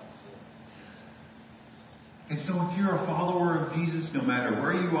dwells. And so if you're a follower of Jesus, no matter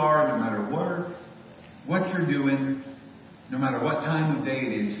where you are, no matter what you're doing, no matter what time of day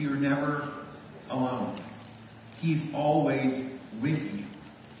it is, you're never alone. He's always with you.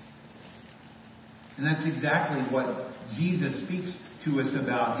 And that's exactly what Jesus speaks to us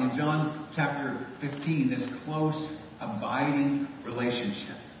about in John chapter 15, this close, abiding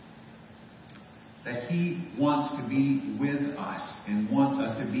relationship. That He wants to be with us and wants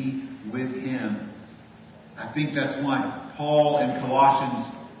us to be with Him. I think that's why Paul in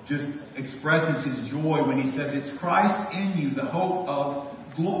Colossians just expresses his joy when he says, it's Christ in you, the hope of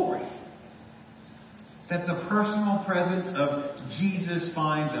glory. That the personal presence of Jesus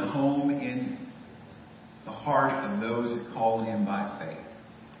finds a home in the heart of those that call Him by faith.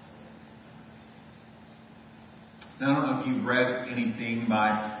 Now, I don't know if you've read anything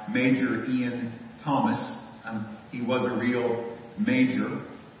by Major Ian Thomas. He was a real major.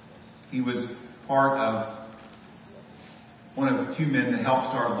 He was part of one of the two men that helped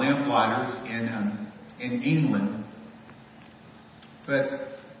start Lamplighters in England, but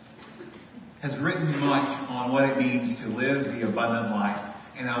has written much on what it means to live the abundant life.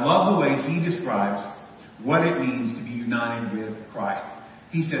 And I love the way he describes what it means to be united with Christ.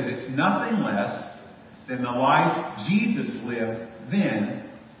 He says it's nothing less than the life Jesus lived then,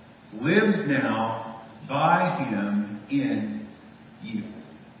 lives now by Him in you.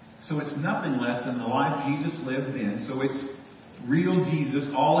 So it's nothing less than the life Jesus lived in. So it's real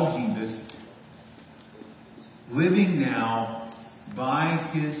Jesus, all of Jesus, living now by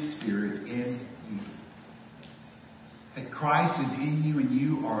His Spirit in you. That Christ is in you and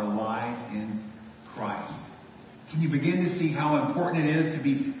you are alive in Christ. Can you begin to see how important it is to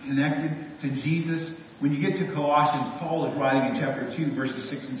be connected to Jesus? When you get to Colossians, Paul is writing in chapter 2, verses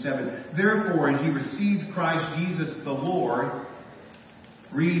 6 and 7. Therefore, as you received Christ Jesus the Lord,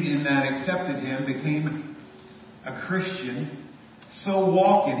 read in that accepted Him, became a Christian, so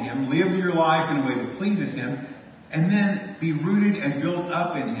walk in Him, live your life in a way that pleases Him, and then be rooted and built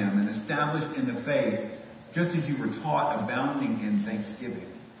up in Him and established in the faith, just as you were taught, abounding in thanksgiving.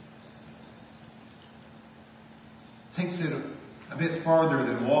 Takes it a bit farther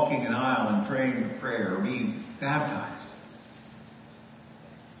than walking an aisle and praying a prayer or being baptized.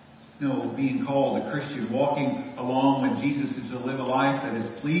 No, being called a Christian, walking along with Jesus is to live a life that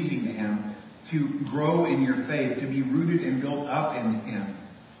is pleasing to Him, to grow in your faith, to be rooted and built up in Him.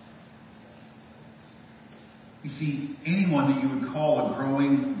 You see, anyone that you would call a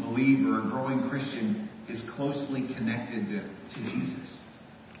growing believer, a growing Christian, is closely connected to Jesus.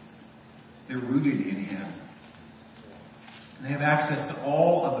 They're rooted in Him. And they have access to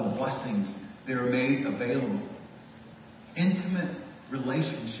all of the blessings that are made available. Intimate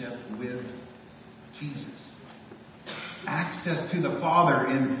relationship with Jesus. Access to the Father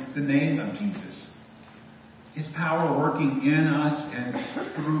in the name of Jesus. His power working in us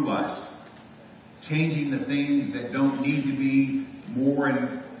and through us. Changing the things that don't need to be more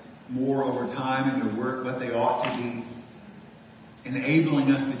and more over time into work what they ought to be.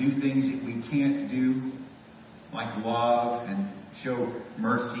 Enabling us to do things that we can't do, like love and show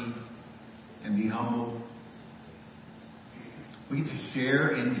mercy and be humble. We get to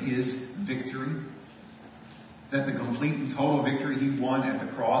share in His victory. That the complete and total victory He won at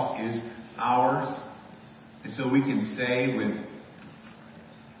the cross is ours. And so we can say with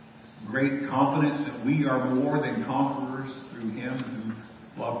great confidence that we are more than conquerors through Him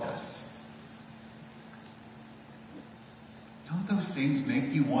who loved us. Don't those things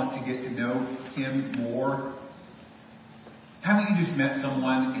make you want to get to know Him more? Haven't you just met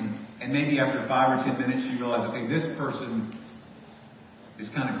someone and maybe after 5 or 10 minutes you realize, okay, this person is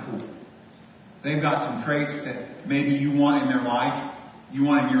kind of cool. They've got some traits that maybe you want in their life, you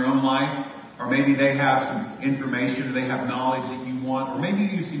want in your own life, or maybe they have some information or they have knowledge that you want, or maybe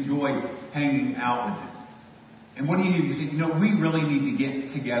you just enjoy hanging out with them. And what do? You say, we really need to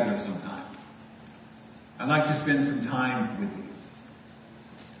get together sometime. I'd like to spend some time with you.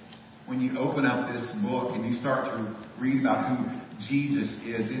 When you open up this book and you start to read about who Jesus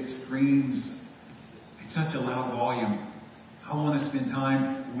is, it screams at such a loud volume. I want to spend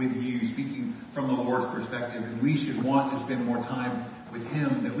time with you, speaking from the Lord's perspective, and we should want to spend more time with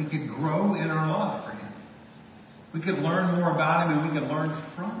Him, that we could grow in our love for Him. We could learn more about Him, and we could learn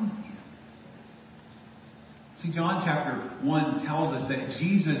from Him. See, John chapter 1 tells us that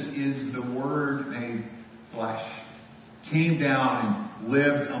Jesus is the Word made flesh, came down and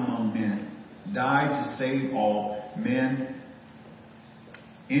lived among men, died to save all men.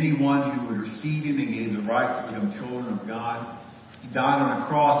 Anyone who would receive Him, He gave the right to become children of God. He died on a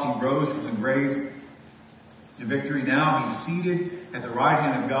cross. He rose from the grave to victory. Now He's seated at the right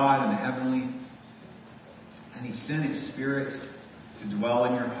hand of God in the heavenlies. And He sent His Spirit to dwell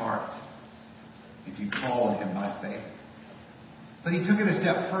in your heart if you call on Him by faith. But He took it a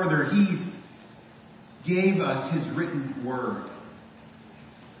step further. He gave us His written word.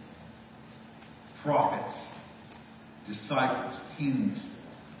 Prophets, disciples, kings.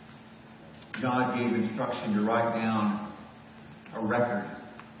 God gave instruction to write down a record.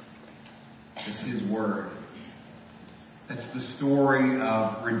 It's His Word. That's the story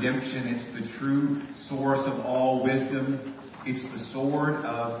of redemption. It's the true source of all wisdom. It's the sword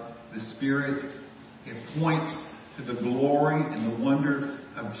of the Spirit. It points to the glory and the wonder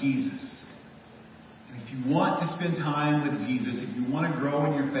of Jesus. And if you want to spend time with Jesus, if you want to grow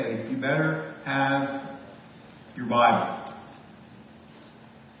in your faith, you better have your Bible.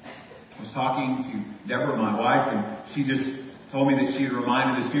 I was talking to Deborah, my wife, and she just told me that she had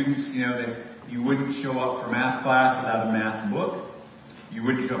reminded the students, that you wouldn't show up for math class without a math book. You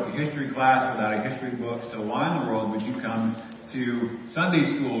wouldn't show up to history class without a history book. So why in the world would you come to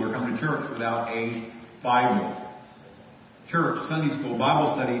Sunday school or come to church without a Bible? Church, Sunday school,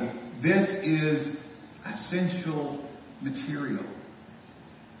 Bible study, this is essential material.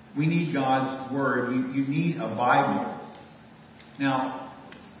 We need God's Word. You need a Bible. Now,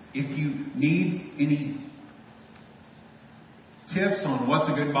 if you need any tips on what's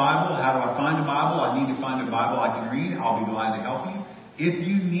a good Bible, how do I find a Bible, I need to find a Bible I can read, I'll be glad to help you. If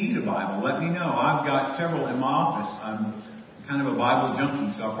you need a Bible, let me know. I've got several in my office. I'm kind of a Bible junkie,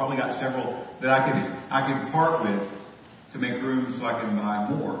 so I've probably got several that I could part with to make room so I can buy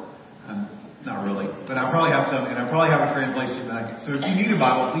more. Not really, but I probably have some, and I probably have a translation that I can. So if you need a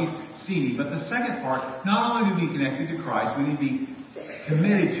Bible, please see me. But the second part, not only to be connected to Christ, we need to be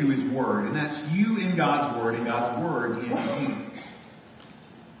committed to His Word, and that's you in God's Word and God's Word in you.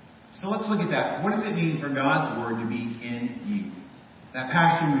 So let's look at that. What does it mean for God's Word to be in you? That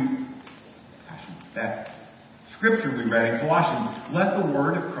that scripture we read in Colossians, let the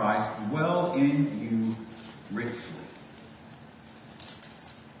Word of Christ dwell in you richly.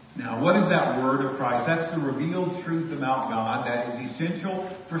 Now, what is that Word of Christ? That's the revealed truth about God that is essential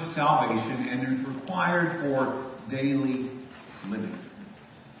for salvation and is required for daily living.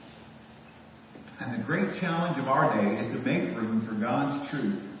 And the great challenge of our day is to make room for God's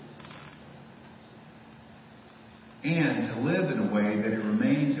truth and to live in a way that it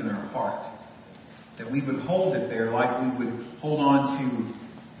remains in our heart. That we would hold it there like we would hold on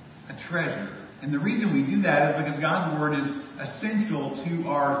to a treasure. And the reason we do that is because God's Word is essential to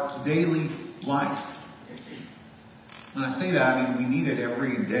our daily life. When I say that, I mean we need it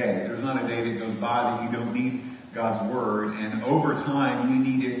every day. There's not a day that goes by that you don't need God's Word. And over time, we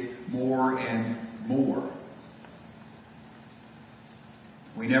need it more and more.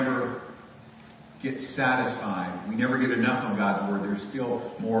 We never get satisfied. We never get enough of God's Word. There's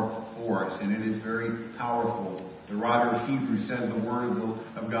still more for us, and it is very powerful. The writer of Hebrews says the Word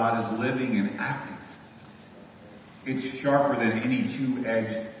of God is living and active. It's sharper than any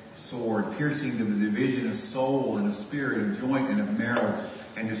two-edged sword, piercing to the division of soul and of spirit, of joint and of marrow,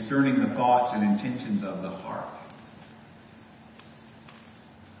 and discerning the thoughts and intentions of the heart.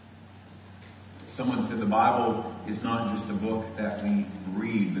 Someone said the Bible is not just a book that we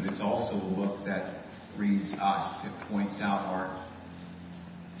read, but it's also a book that reads us. It points out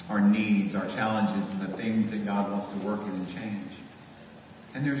our needs, our challenges, and the things that God wants to work in and change.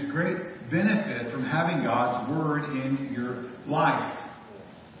 And there's great benefit from having God's Word in your life.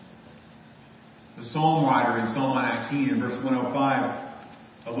 The Psalm writer in Psalm 19 in verse 105,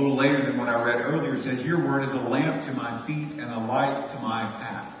 a little later than what I read earlier, says, "Your Word is a lamp to my feet and a light to my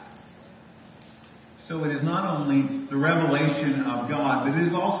path." So it is not only the revelation of God, but it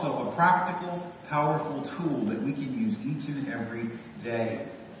is also a practical, powerful tool that we can use each and every day.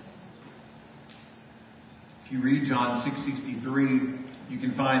 If you read John 6:63, you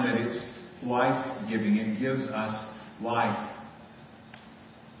can find that it's life-giving. It gives us life.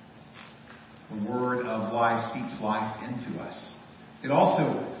 The Word of life speaks life into us. It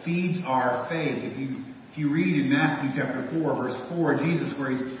also feeds our faith. If you read in Matthew chapter 4, verse 4, Jesus, where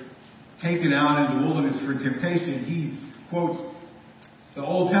He's taken out into the wilderness for temptation, He quotes the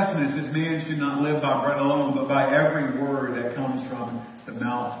Old Testament. It says, "Man should not live by bread alone, but by every word that comes from the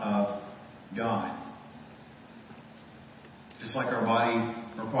mouth of God." Just like our body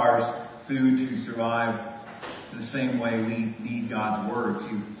requires food to survive, in the same way we need God's Word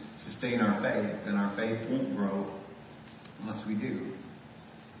to sustain our faith, and our faith won't grow unless we do.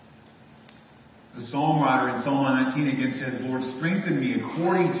 The Psalm writer in Psalm 19 again says, "Lord, strengthen me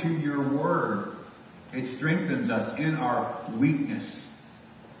according to your word." It strengthens us in our weakness.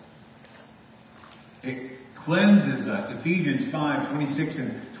 It cleanses us. Ephesians 5:26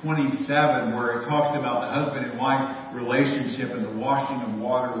 and 27, where it talks about the husband and wife relationship and the washing of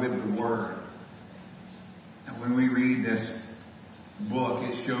water with the Word. And when we read this book,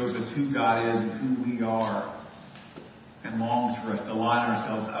 it shows us who God is and who we are, and longs for us to line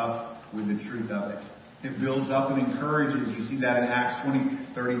ourselves up with the truth of it. It builds up and encourages. You see that in Acts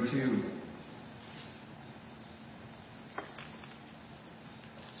 20:32.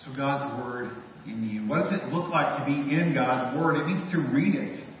 So God's Word in you. What does it look like to be in God's Word? It means to read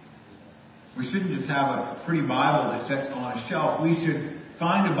it. We shouldn't just have a pretty Bible that sits on a shelf. We should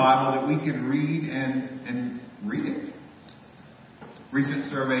find a Bible that we can read and read it. Recent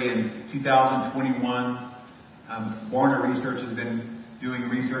survey in 2021, Barna Research has been doing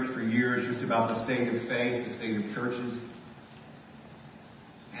research for years just about the state of faith, the state of churches.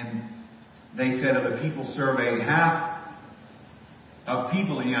 And they said of the people surveyed, half of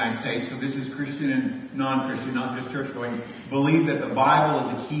people in the United States, so this is Christian and non-Christian, not just church-going, believe that the Bible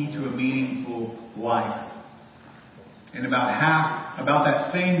is a key to a meaningful life. And about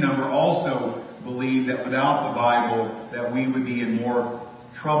that same number also believe that without the Bible, that we would be in more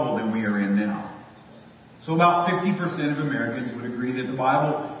trouble than we are in now. So about 50% of Americans would agree that the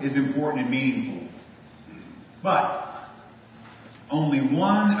Bible is important and meaningful. But only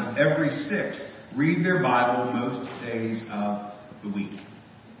 1 of every 6 read their Bible most days of the week.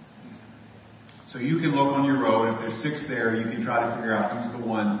 So you can look on your row, and if there's 6 there, you can try to figure out who's the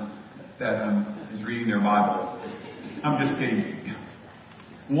one that is reading their Bible. I'm just kidding.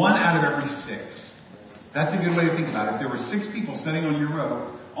 1 out of every 6. That's a good way to think about it. If there were 6 people sitting on your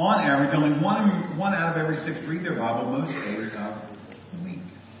row, on average, only one out of every 6 read their Bible most days of the week.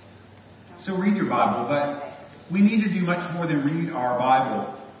 So read your Bible, but we need to do much more than read our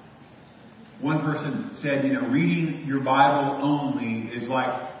Bible. One person said, reading your Bible only is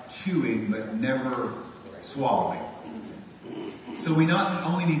like chewing but never swallowing. So we not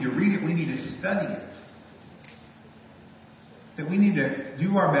only need to read it, we need to study it. That we need to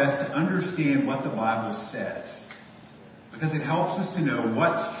do our best to understand what the Bible says. Because it helps us to know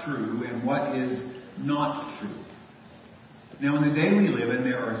what's true and what is not true. Now, in the day we live in,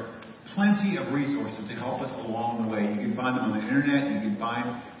 there are plenty of resources to help us along the way. You can find them on the internet. You can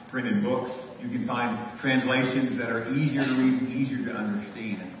find printed books. You can find translations that are easier to read and easier to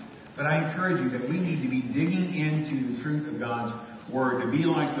understand. But I encourage you that we need to be digging into the truth of God's Word, to be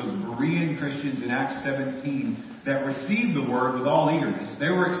like those Berean Christians in Acts 17 that received the Word with all eagerness. They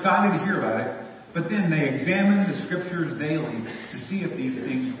were excited to hear about it, but then they examined the Scriptures daily to see if these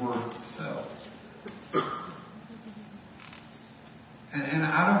things were so. And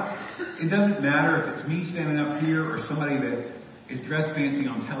it doesn't matter if it's me standing up here or somebody that is dressed fancy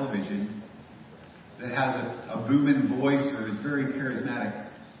on television, that has a booming voice or is very charismatic.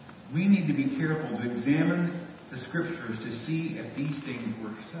 We need to be careful to examine the Scriptures to see if these things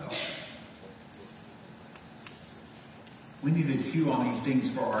were so. We need to chew on these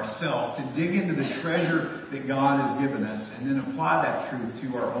things for ourselves, to dig into the treasure that God has given us, and then apply that truth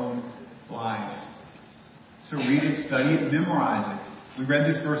to our own lives. So read it, study it, memorize it. We read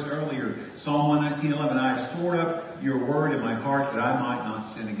this verse earlier, Psalm 119:11. I have stored up your word in my heart that I might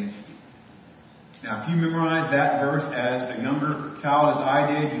not sin against you. Now, if you memorize that verse as a younger child as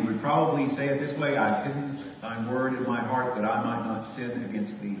I did, you would probably say it this way: I've hidden thy word in my heart that I might not sin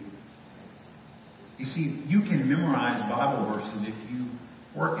against thee. You see, you can memorize Bible verses if you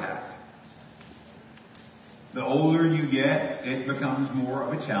work at it. The older you get, it becomes more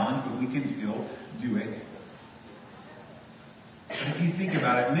of a challenge, but we can still do it. But if you think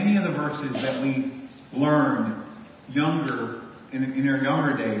about it, many of the verses that we learned in our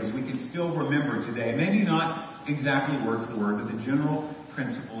younger days, we can still remember today. Maybe not exactly word for word, but the general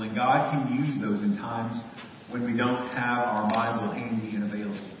principle. And God can use those in times when we don't have our Bible handy and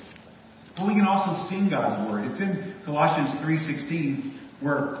available. But we can also sing God's Word. It's in Colossians 3:16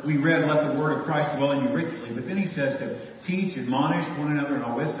 where we read, let the word of Christ dwell in you richly. But then he says to teach, admonish one another in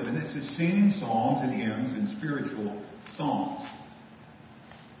all wisdom. And this is singing psalms and hymns and spiritual songs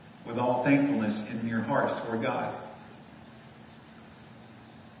with all thankfulness in your hearts toward God.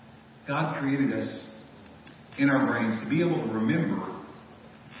 God created us in our brains to be able to remember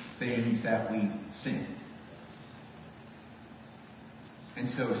things that we sing. And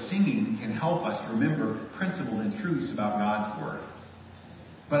so singing can help us remember principles and truths about God's Word.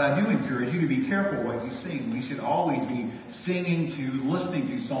 But I do encourage you to be careful what you sing. We should always be listening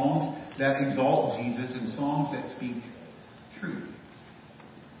to songs that exalt Jesus and songs that speak truth.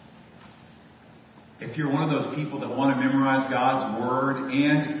 If you're one of those people that want to memorize God's Word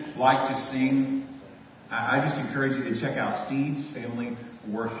and like to sing, I just encourage you to check out Seeds Family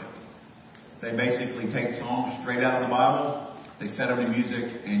Worship. They basically take songs straight out of the Bible, they set them to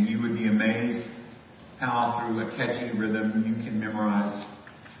music, and you would be amazed how through a catchy rhythm you can memorize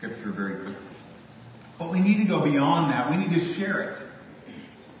Scripture very quickly. But we need to go beyond that. We need to share it.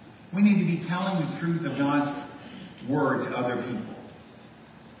 We need to be telling the truth of God's Word to other people.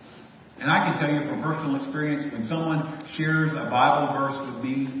 And I can tell you from personal experience, when someone shares a Bible verse with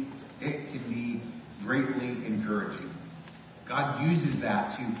me, it can be greatly encouraging. God uses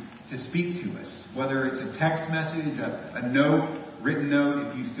that to speak to us. Whether it's a text message, a note, written note,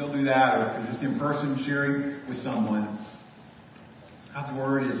 if you still do that, or just in person sharing with someone. God's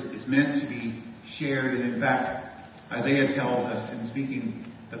Word is meant to be shared. And in fact, Isaiah tells us in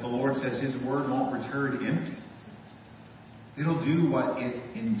speaking that the Lord says His Word won't return empty. It'll do what it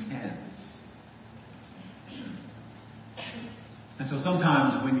intends. And so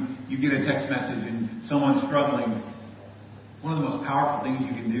sometimes when you get a text message and someone's struggling, one of the most powerful things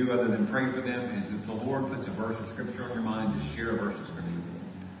you can do other than pray for them is if the Lord puts a verse of Scripture on your mind, to share a verse of Scripture with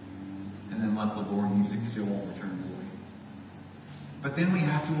them. And then let the Lord use it because it won't return void. But then we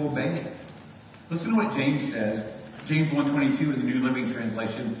have to obey it. Listen to what James says. James 1:22 in the New Living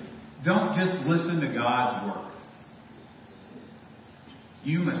Translation. Don't just listen to God's Word.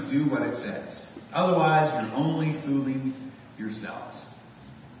 You must do what it says. Otherwise, you're only fooling yourselves.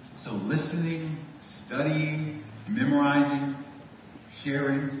 So listening, studying, memorizing,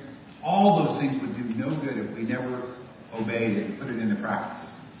 sharing, All those things would do no good if we never obeyed it and put it into practice.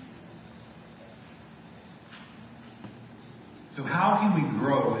 So how can we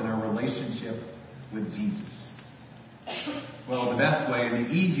grow in our relationship with Jesus? Well, the best way and the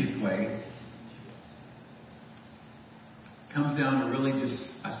easiest way comes down to really just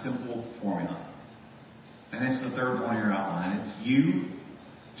a simple formula. And it's the third point in your outline. It's you,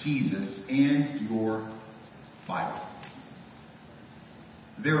 Jesus, and your Bible.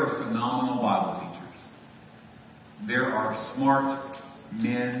 There are phenomenal Bible teachers. There are smart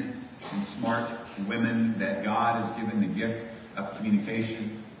men and smart women that God has given the gift of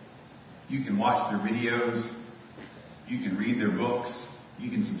communication. You can watch their videos. You can read their books. You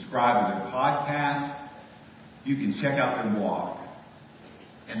can subscribe to their podcast. You can check out their blog.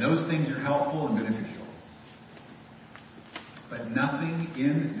 And those things are helpful and beneficial. But nothing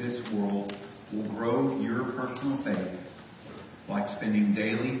in this world will grow your personal faith like spending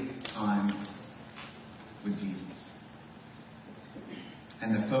daily time with Jesus.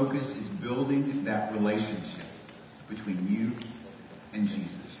 And the focus is building that relationship between you and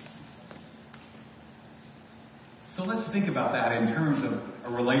Jesus. So let's think about that in terms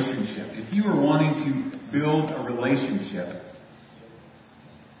of a relationship. If you were wanting to build a relationship,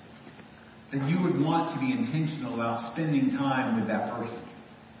 then you would want to be intentional about spending time with that person.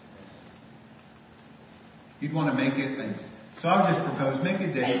 You'd want to make it, so I would just propose, make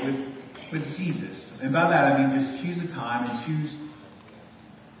a date with Jesus. And by that I mean just choose a time and choose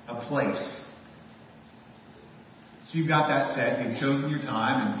a place. So you've got that set, you've chosen your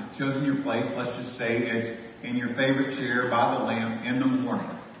time and chosen your place. Let's just say it's in your favorite chair by the lamp in the morning.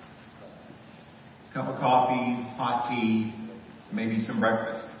 A cup of coffee, hot tea, maybe some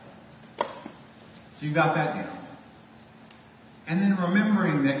breakfast. So you've got that down. And then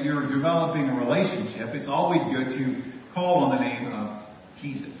remembering that you're developing a relationship, it's always good to call on the name of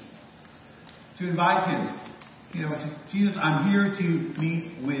Jesus. To invite him. Jesus, I'm here to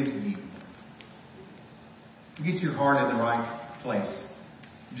meet with you. To get your heart in the right place.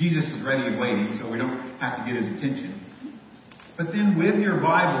 Jesus is ready and waiting, so we don't have to get his attention. But then with your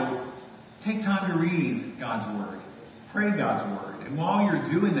Bible, take time to read God's Word. Pray God's Word. And while you're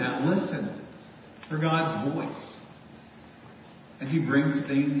doing that, listen for God's voice. As he brings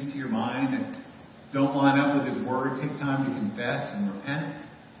things to your mind that don't line up with his Word, take time to confess and repent.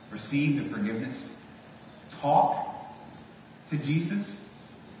 Receive the forgiveness. Talk to Jesus.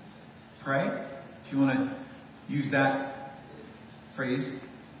 Pray. If you want to use that phrase.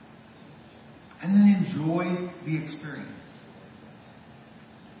 And then enjoy the experience.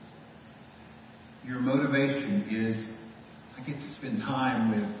 Your motivation is, I get to spend time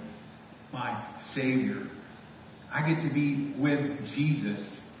with my Savior. I get to be with Jesus.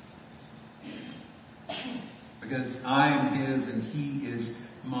 Because I am his and he is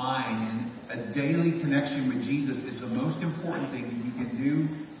mine. And a daily connection with Jesus is the most important thing that you can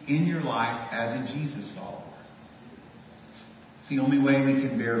do in your life as a Jesus follower. It's the only way we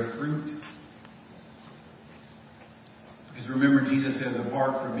can bear fruit. Because remember, Jesus says,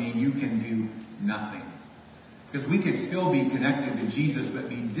 apart from me, you can do nothing. Because we can still be connected to Jesus, but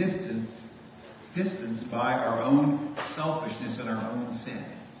be distanced by our own selfishness and our own sin.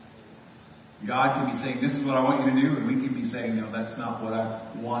 God can be saying, this is what I want you to do, and we can be saying, no, that's not what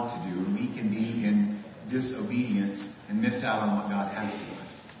I want to do. And we can be in disobedience and miss out on what God has for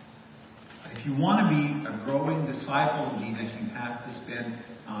us. But if you want to be a growing disciple of Jesus, you have to spend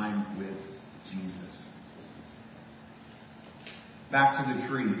time with Jesus. Back to the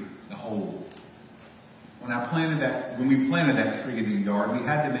tree, the hole. When we planted that tree in the yard, we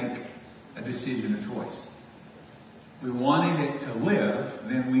had to make a decision, a choice. We wanted it to live,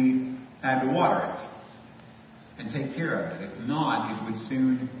 then we had to water it and take care of it. If not, it would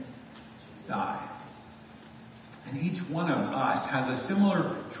soon die. And each one of us has a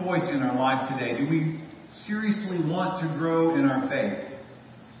similar choice in our life today. Do we seriously want to grow in our faith?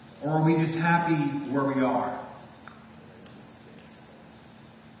 Or are we just happy where we are?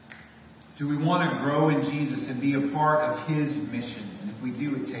 Do we want to grow in Jesus and be a part of his mission? And if we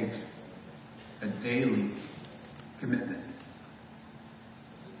do, it takes a daily commitment.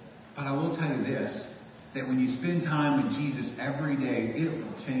 But I will tell you this, that when you spend time with Jesus every day, it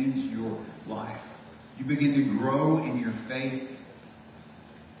will change your life. You begin to grow in your faith.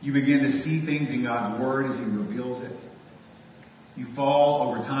 You begin to see things in God's Word as he reveals it. You fall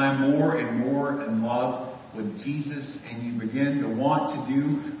over time more and more in love with Jesus, and you begin to want to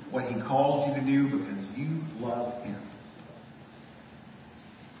do what he calls you to do because you love him.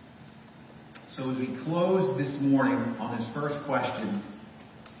 So as we close this morning on this first question,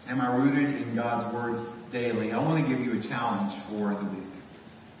 am I rooted in God's Word daily? I want to give you a challenge for the week.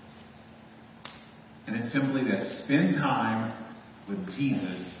 And it's simply to spend time with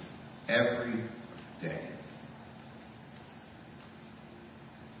Jesus every day.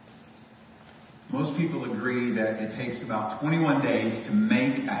 Most people agree that it takes about 21 days to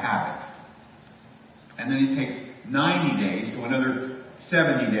make a habit. And then it takes 90 days, so another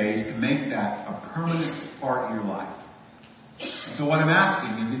 70 days, to make that a permanent part of your life. So what I'm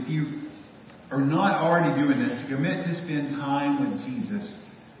asking is, if you are not already doing this, to commit to spend time with Jesus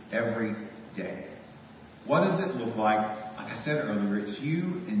every day. What does it look like? Like I said earlier, it's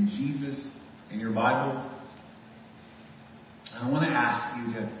you and Jesus in your Bible. And I want to ask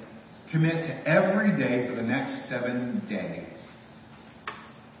you to commit to every day for the next 7 days.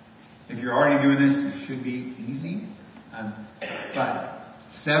 If you're already doing this, it should be easy. But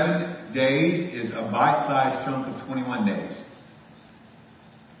 7 days is a bite-sized chunk of 21 days.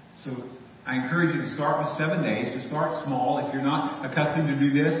 So I encourage you to start with 7 days, to start small. If you're not accustomed to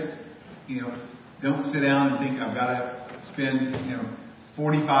do this, don't sit down and think, I've got to spend,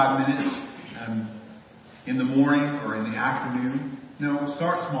 45 minutes in the morning or in the afternoon. No,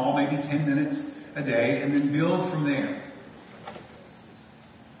 start small, maybe 10 minutes a day, and then build from there.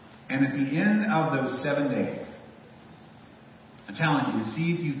 And at the end of those 7 days, I challenge you to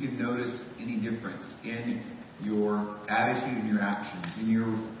see if you can notice any difference in your attitude and your actions, in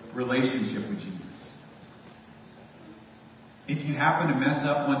your relationship with Jesus. If you happen to mess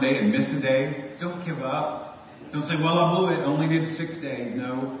up one day and miss a day, don't give up. Don't say, well, I blew it, only did 6 days.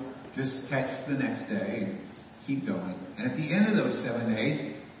 No, just catch the next day and keep going. And at the end of those 7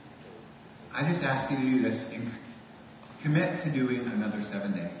 days, I just ask you to do this. Commit to doing another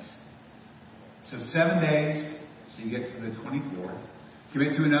 7 days. So 7 days, so you get to the 24th.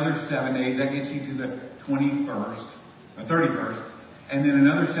 Commit to another 7 days. That gets you to the 21st, or 31st. And then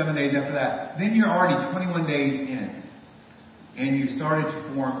another 7 days after that. Then you're already 21 days in. And you started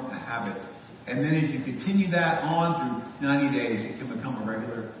to form a habit. And then as you continue that on through 90 days, it can become a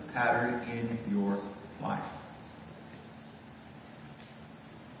regular pattern in your life.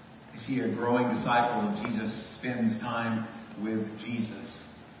 You see, a growing disciple of Jesus spends time with Jesus.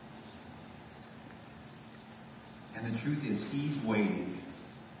 And the truth is, He's waiting.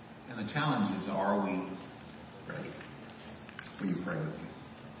 And the challenge is, are we ready? Will you pray with me?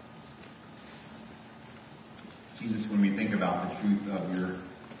 Jesus, when we think about the truth of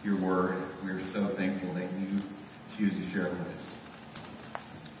your word, we're so thankful that you choose to share it with us.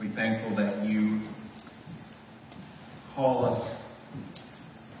 We're thankful that you call us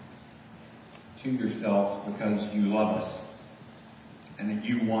to yourself because you love us and that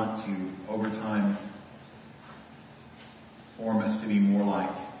you want to, over time, form us to be more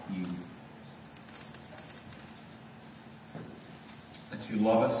like you. That you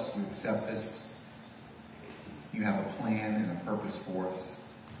love us, you accept us, you have a plan and a purpose for us.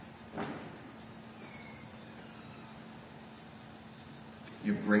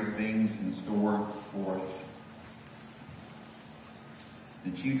 You have great things in store for us.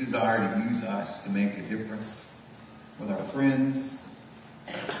 That you desire to use us to make a difference with our friends,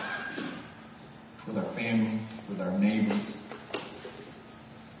 with our families, with our neighbors,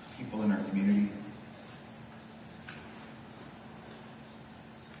 people in our community.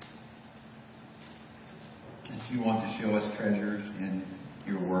 That you want to show us treasures in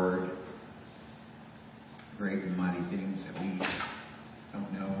your word, great and mighty things that we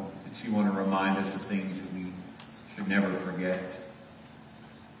don't know, that you want to remind us of things that we should never forget.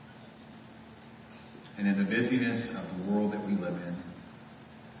 And in the busyness of the world that we live in,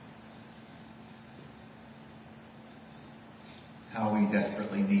 how we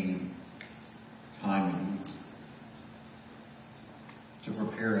desperately need time with you to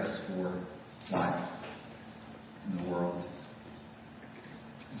prepare us for life in the world.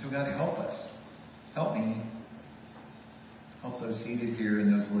 And so God, help us. Help me. Help those seated here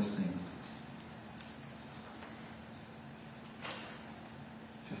and those listening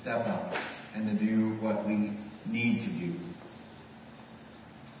to step up and to do what we need to do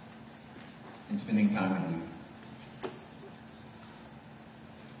in spending time with you.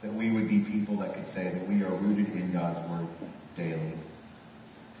 That we would be people that could say that we are rooted in God's Word daily,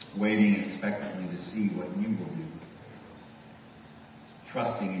 waiting expectantly to see what you will do,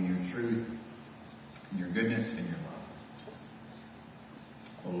 trusting in your truth, in your goodness, and your love.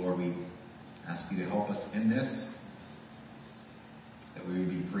 Oh Lord, we ask you to help us in this, that we would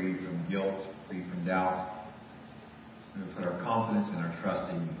be free from guilt, free from doubt. We would put our confidence and our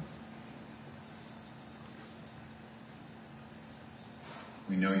trust in you.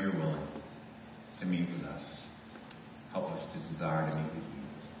 We know you're willing to meet with us. Help us to desire to meet with you.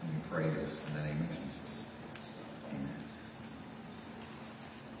 And we pray this in the name of Jesus. Amen.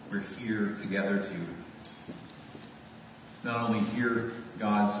 We're here together to not only hear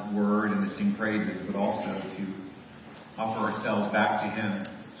God's word and to sing praises, but also to offer ourselves back to Him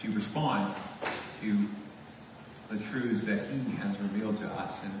to respond to the truths that He has revealed to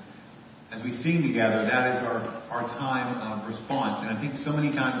us. And as we sing together, that is our time of response. And I think so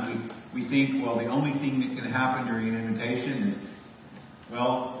many times we think, well, the only thing that can happen during an invitation is,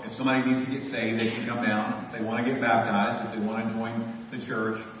 well, if somebody needs to get saved, they can come down. If they want to get baptized, if they want to join the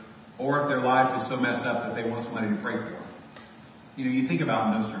church, or if their life is so messed up that they want somebody to pray for them. You think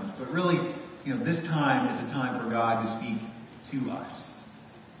about it in those terms. But really, this time is a time for God to speak to us,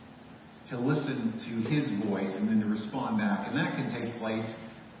 to listen to His voice, and then to respond back. And that can take place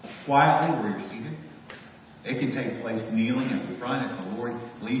quietly where you're seated. It can take place kneeling at the front if the Lord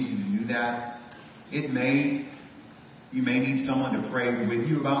leads you to do that. You may need someone to pray with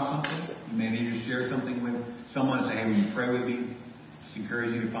you about something. You may need to share something with someone and say, hey, will you pray with me? Just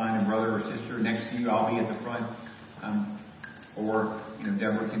encourage you to find a brother or sister next to you. I'll be at the front. Or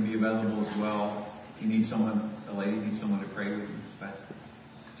Deborah can be available as well. If you need someone, a lady needs someone to pray with you. But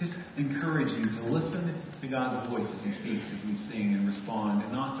just encourage you to listen to God's voice as He speaks, as we sing and respond,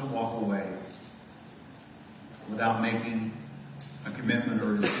 and not to walk away without making a commitment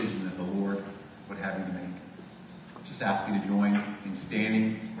or a decision that the Lord would have you to make. Just ask you to join in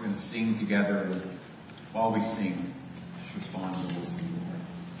standing. We're going to sing together, and while we sing, just respond to the voice of the Lord.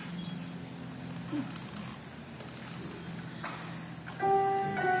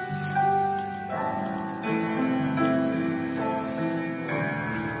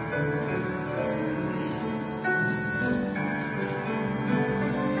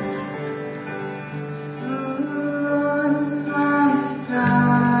 God,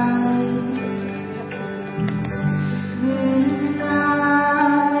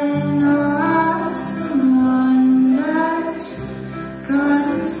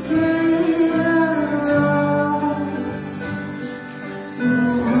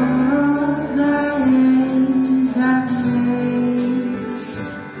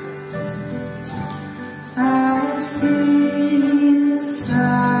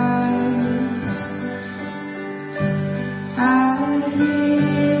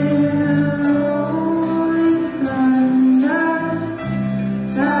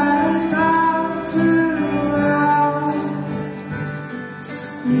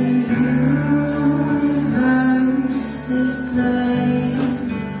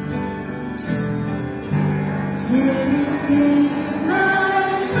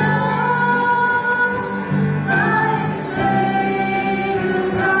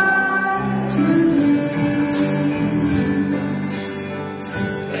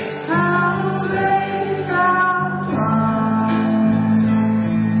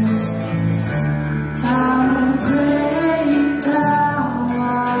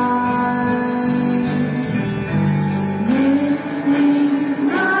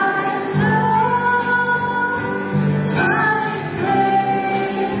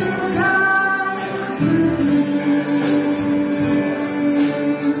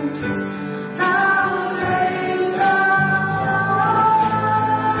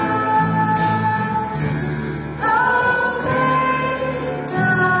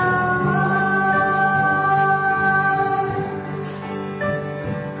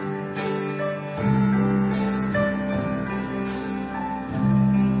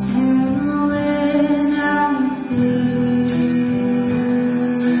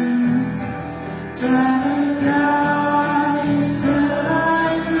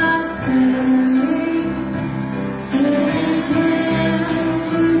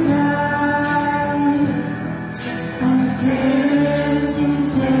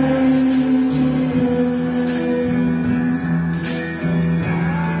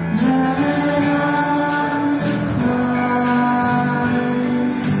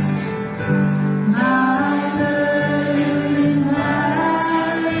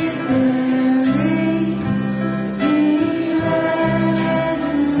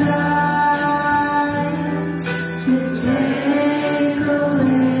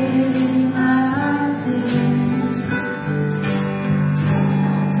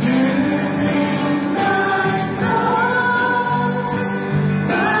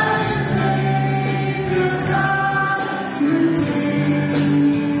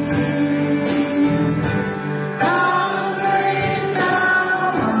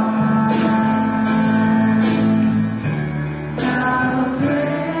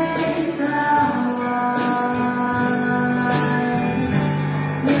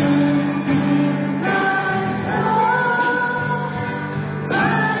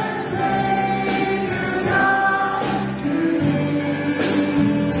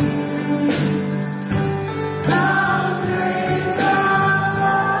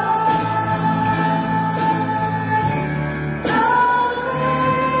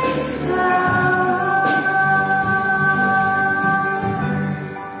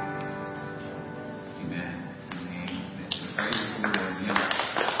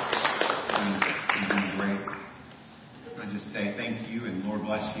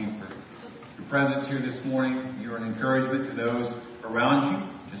 bless you for your presence here this morning. You're an encouragement to those around you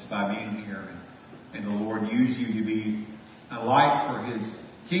just by being here. And the Lord use you to be a light for His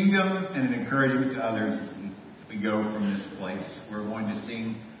kingdom and an encouragement to others as we go from this place. We're going to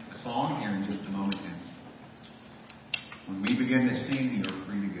sing a song here in just a moment. And when we begin to sing, you're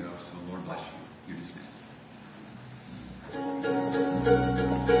free to go. So Lord bless you. You're dismissed.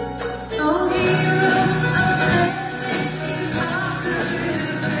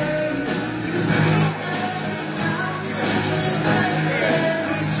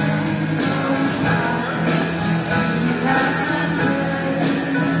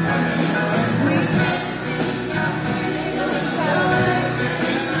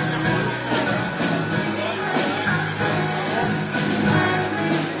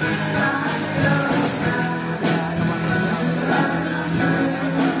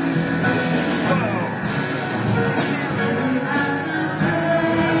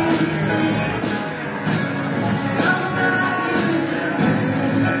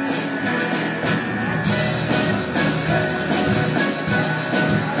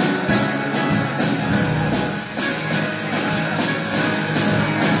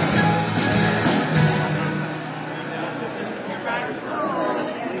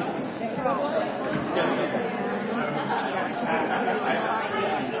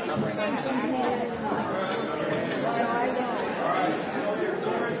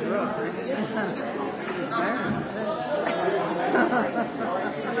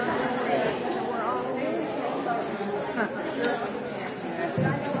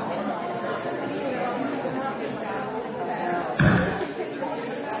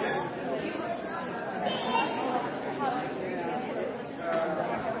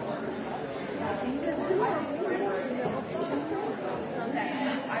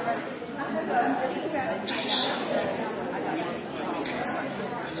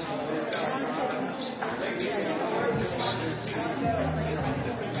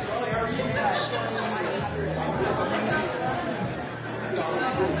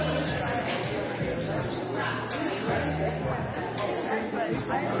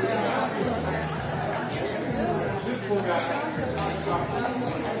 Cool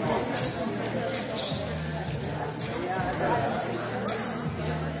guy.